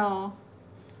 So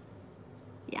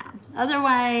yeah,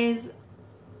 otherwise,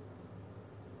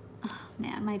 oh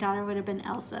man, my daughter would have been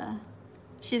Elsa.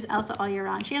 She's Elsa all year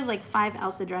round. She has like 5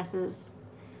 Elsa dresses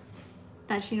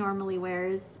that she normally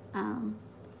wears. And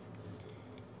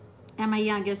my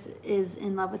youngest is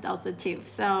in love with Elsa too.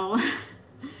 So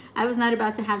I was not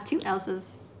about to have 2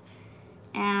 Elsas.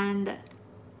 And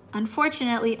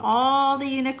unfortunately, all the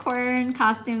unicorn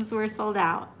costumes were sold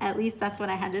out. At least that's what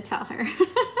I had to tell her.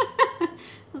 I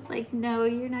was like, no,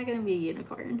 you're not gonna be a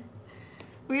unicorn.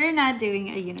 We're not doing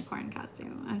a unicorn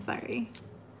costume. I'm sorry.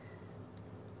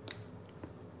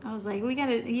 I was like,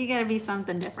 you gotta be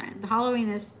something different. The Halloween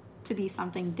is to be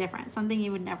something different, something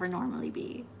you would never normally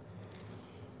be.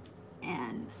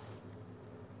 And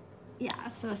yeah,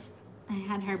 so I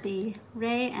had her be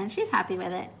Rey, and she's happy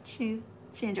with it. She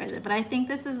enjoys it. But I think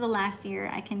this is the last year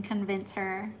I can convince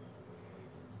her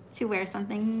to wear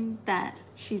something that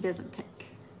she doesn't pick.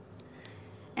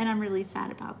 And I'm really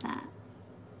sad about that.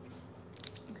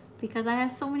 Because I have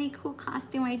so many cool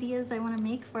costume ideas I want to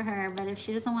make for her, but if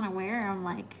she doesn't want to wear them,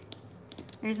 like,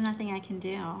 there's nothing I can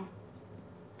do.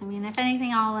 I mean, if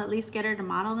anything, I'll at least get her to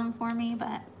model them for me,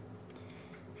 but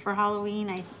for Halloween,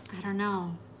 I don't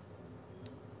know.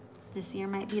 This year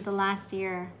might be the last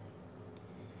year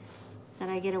that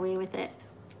I get away with it.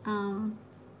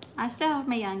 I still have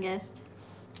my youngest.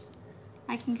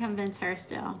 I can convince her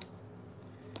still.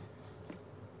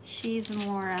 She's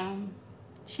more,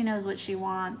 she knows what she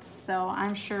wants, so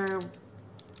I'm sure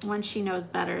once she knows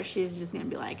better, she's just gonna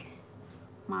be like,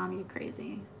 Mom, you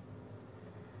crazy.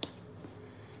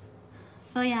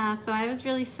 So yeah, so I was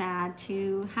really sad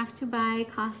to have to buy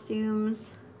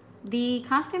costumes. The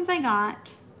costumes I got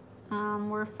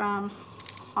were from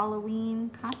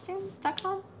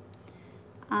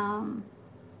HalloweenCostumes.com.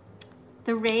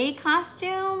 The Rey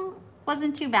costume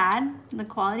wasn't too bad, the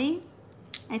quality.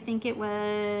 I think it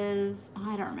was, oh,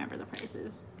 I don't remember the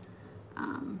prices.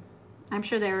 I'm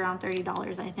sure they were around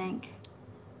 $30, I think.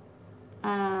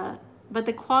 But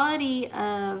the quality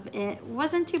of it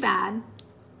wasn't too bad.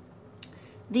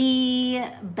 The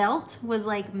belt was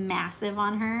like massive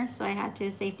on her, so I had to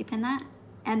safety pin that.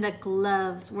 And the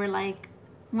gloves were like,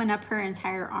 went up her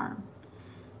entire arm.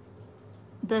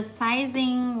 The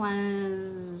sizing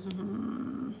was,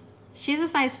 she's a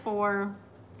size 4,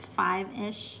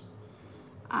 5-ish.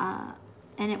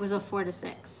 And it was a 4 to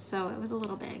 6, so it was a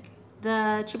little big.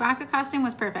 The Chewbacca costume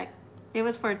was perfect. It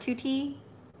was for Tutti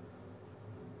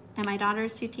and my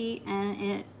daughter's Tutti, and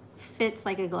it fits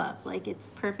like a glove. Like, it's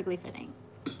perfectly fitting.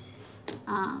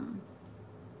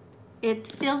 It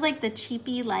feels like the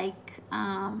cheapy, like,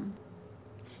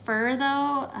 fur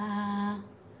though,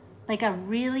 like a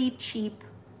really cheap,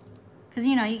 because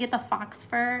you know, you get the fox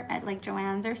fur at like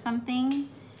Joann's or something,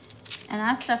 and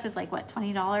that stuff is like what,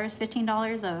 $20,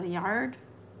 $15 a yard.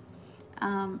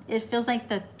 It feels like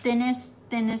the thinnest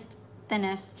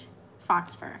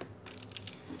fox fur,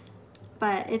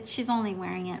 but she's only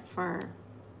wearing it for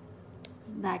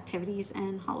the activities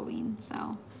and Halloween,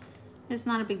 so it's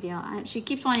not a big deal. She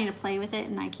keeps wanting to play with it,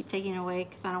 and I keep taking it away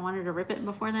because I don't want her to rip it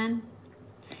before then.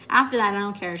 After that, I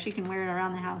don't care. She can wear it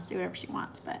around the house, do whatever she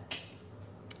wants, but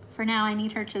for now, I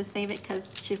need her to save it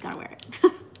because she's got to wear it.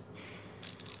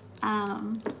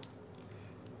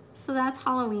 So that's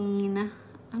Halloween.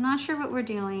 I'm not sure what we're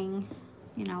doing,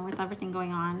 you know, with everything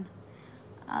going on.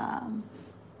 I'm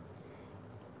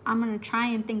going to try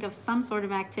and think of some sort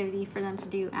of activity for them to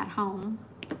do at home.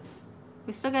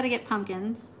 We still got to get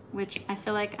pumpkins, which I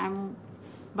feel like I'm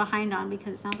behind on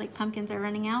because it sounds like pumpkins are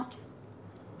running out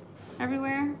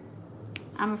everywhere.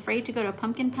 I'm afraid to go to a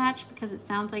pumpkin patch because it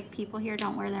sounds like people here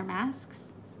don't wear their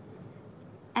masks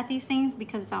at these things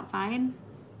because it's outside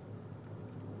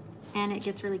and it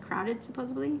gets really crowded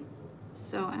supposedly.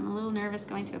 So I'm a little nervous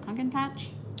going to a pumpkin patch.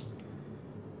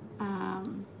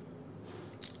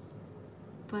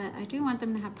 But I do want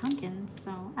them to have pumpkins,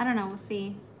 so I don't know, we'll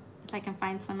see if I can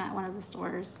find some at one of the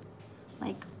stores,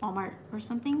 like Walmart or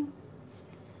something.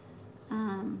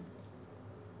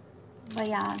 But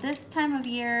yeah, this time of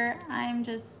year, I'm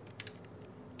just,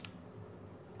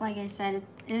 like I said,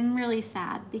 I'm really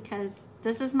sad because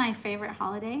this is my favorite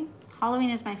holiday.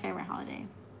 Halloween is my favorite holiday.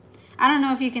 I don't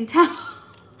know if you can tell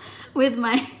with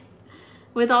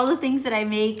all the things that I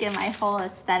make and my whole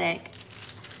aesthetic.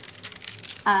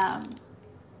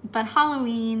 But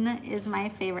Halloween is my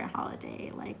favorite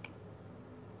holiday. Like,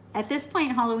 at this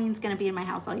point, Halloween's gonna be in my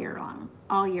house all year round.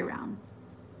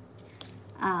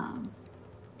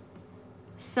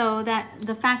 So that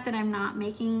the fact that I'm not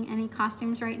making any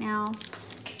costumes right now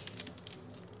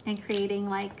and creating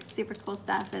like super cool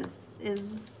stuff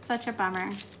is such a bummer.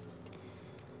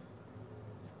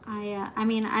 I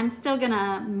mean, I'm still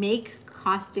gonna make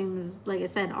costumes, like I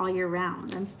said, all year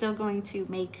round. I'm still going to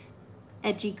make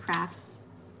edgy crafts,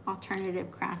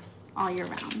 alternative crafts all year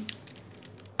round.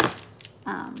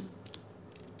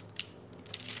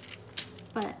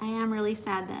 But I am really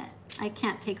sad that I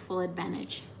can't take full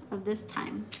advantage of this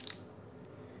time.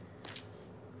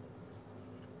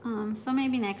 So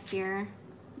maybe next year,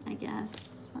 I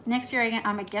guess. Next year,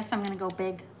 I guess I'm gonna go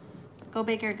big. Go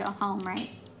big or go home, right?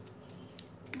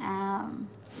 Did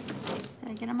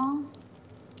I get them all?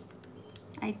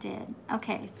 I did.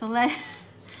 Okay, so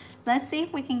let's see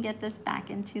if we can get this back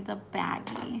into the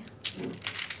baggie.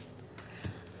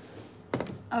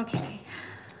 Okay,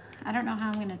 I don't know how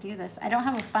I'm gonna do this. I don't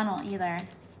have a funnel either.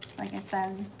 Like I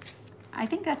said, I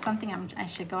think that's something I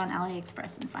should go on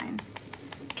AliExpress and find.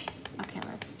 Okay,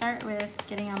 let's start with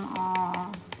getting them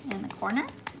all in the corner.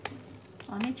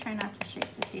 Let me try not to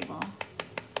shake the table.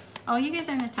 Oh, you guys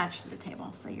aren't attached to the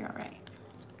table, so you're all right.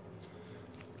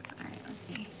 All right, let's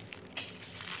see.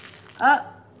 Oh,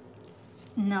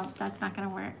 no, that's not gonna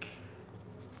work.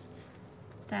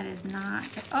 That is not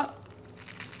good. Oh,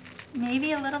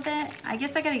 maybe a little bit. I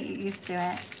guess I gotta get used to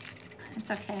it. It's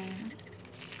okay.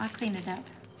 I'll clean it up.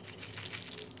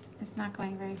 It's not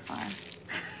going very far.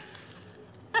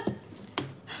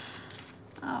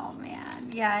 Oh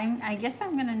man, yeah, I guess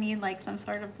I'm gonna need like some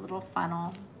sort of little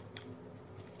funnel.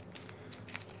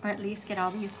 Or at least get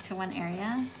all these to one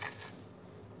area.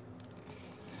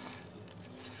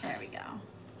 There we go.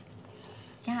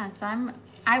 Yeah, so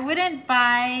I wouldn't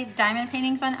buy diamond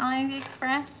paintings on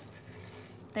AliExpress.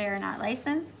 They're not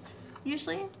licensed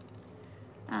usually.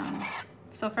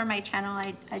 So for my channel,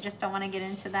 I just don't want to get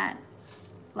into that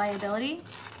liability.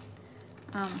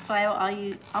 So I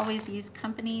will always use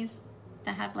companies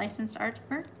that have licensed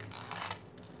artwork.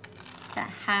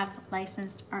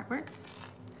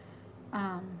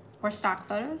 Or stock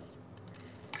photos.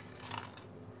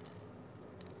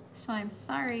 So I'm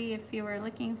sorry if you were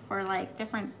looking for like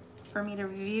for me to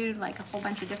review like a whole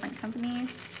bunch of different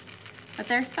companies, but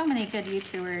there's so many good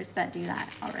YouTubers that do that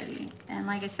already. And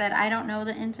like I said, I don't know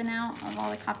the ins and outs of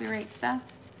all the copyright stuff,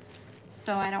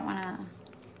 so I don't want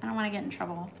to get in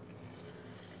trouble.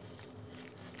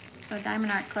 So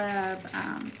Diamond Art Club,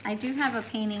 I do have a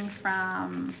painting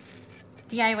from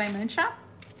DIY Moonshop.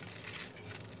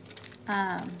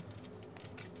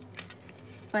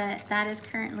 But that is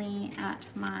currently at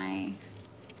my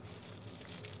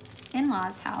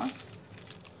in-laws' house.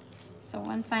 So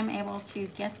once I'm able to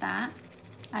get that,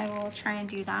 I will try and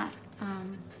do that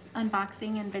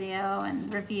unboxing and video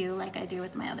and review like I do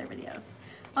with my other videos.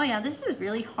 Oh yeah, this is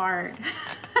really hard.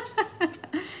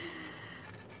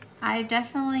 I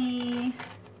definitely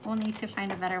will need to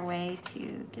find a better way to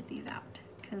get these out.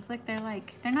 Because look, they're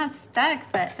not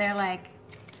stuck, but they're like,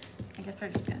 I guess we're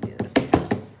just gonna do this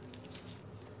because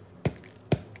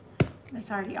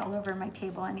it's already all over my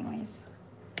table anyways.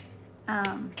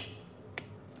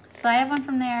 So I have one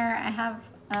from there. I have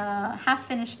a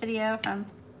half-finished video from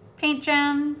Paint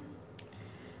Gem,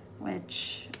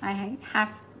 which I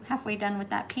halfway done with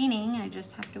that painting. I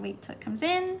just have to wait till it comes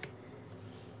in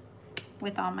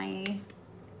with all my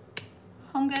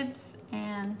home goods.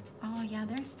 And oh yeah,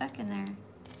 they're stuck in there.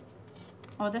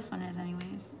 Oh, this one is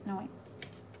anyways. No, wait.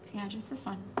 Yeah, just this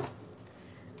one.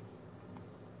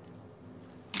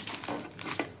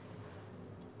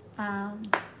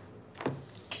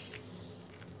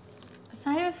 So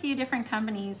I have a few different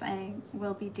companies I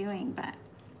will be doing, but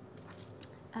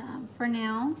for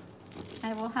now,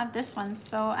 I will have this one.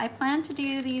 So I plan to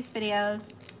do these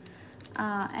videos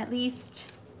at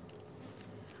least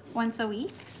once a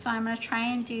week. So I'm gonna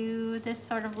try and do this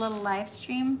sort of little live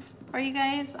stream for you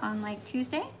guys on like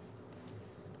Tuesday,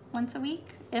 once a week.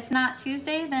 If not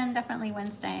Tuesday, then definitely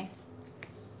Wednesday,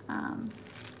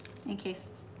 in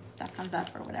case stuff comes up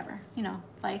or whatever, you know,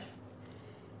 life.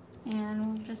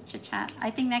 And we'll just chit chat.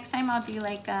 I think next time I'll do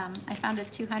like, I found a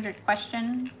 200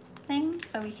 question thing,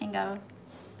 so we can go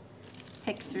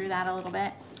pick through that a little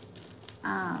bit.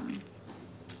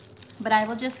 But I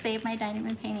will just save my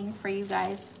diamond painting for you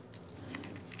guys.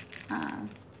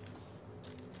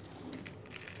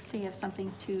 So you have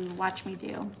something to watch me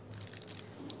do.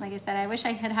 Like I said, I wish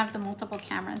I could have the multiple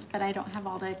cameras, but I don't have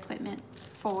all the equipment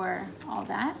for all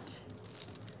that.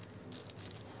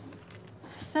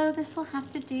 So this will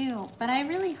have to do, but I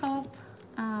really hope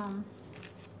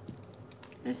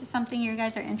this is something you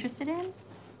guys are interested in.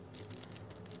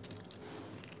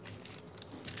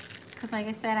 Because like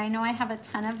I said, I know I have a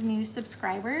ton of new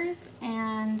subscribers,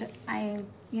 and I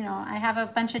have a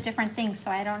bunch of different things,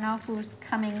 so I don't know who's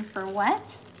coming for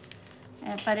what.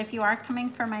 But if you are coming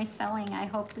for my sewing, I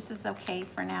hope this is okay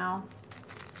for now.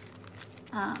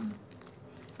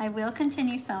 I will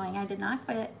continue sewing. I did not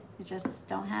quit. I just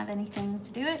don't have anything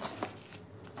to do it.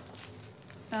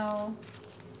 So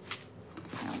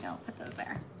there we go, put those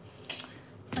there.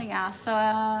 So yeah, so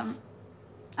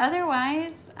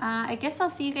otherwise, I guess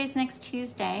I'll see you guys next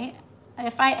Tuesday.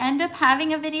 If I end up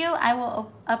having a video, I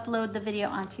will upload the video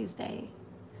on Tuesday.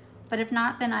 But if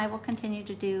not, then I will continue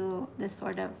to do this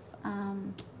sort of,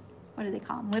 what do they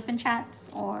call them? Whip and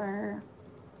chats or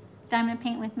diamond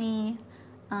paint with me.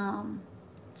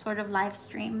 Sort of live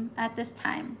stream at this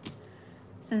time,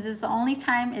 since it's the only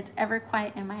time it's ever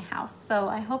quiet in my house. So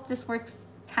I hope this works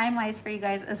time-wise for you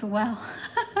guys as well.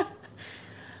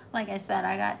 Like I said,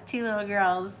 I got 2 little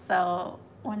girls, so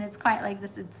when it's quiet like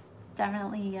this, it's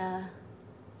definitely a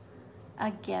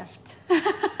gift.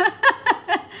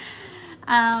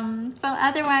 So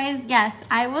otherwise, yes,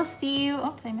 I will see you.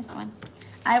 Oh, I missed one.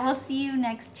 I will see you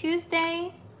next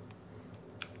Tuesday.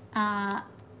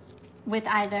 With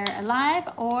either a live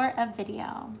or a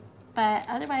video. But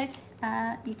otherwise,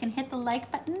 you can hit the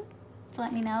like button to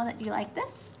let me know that you like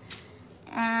this.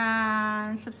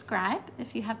 And subscribe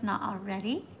if you have not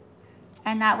already.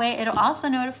 And that way it'll also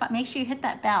notify, make sure you hit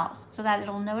that bell so that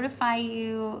it'll notify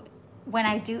you when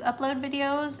I do upload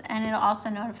videos, and it'll also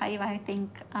notify you, I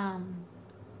think,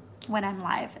 when I'm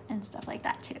live and stuff like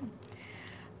that too.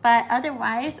 But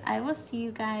otherwise, I will see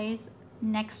you guys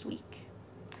next week.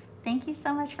 Thank you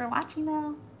so much for watching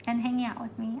though, and hanging out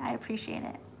with me. I appreciate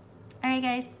it. All right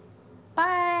guys,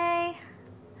 bye.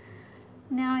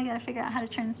 Now I gotta figure out how to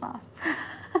turn this off.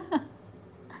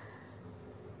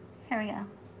 Here we go.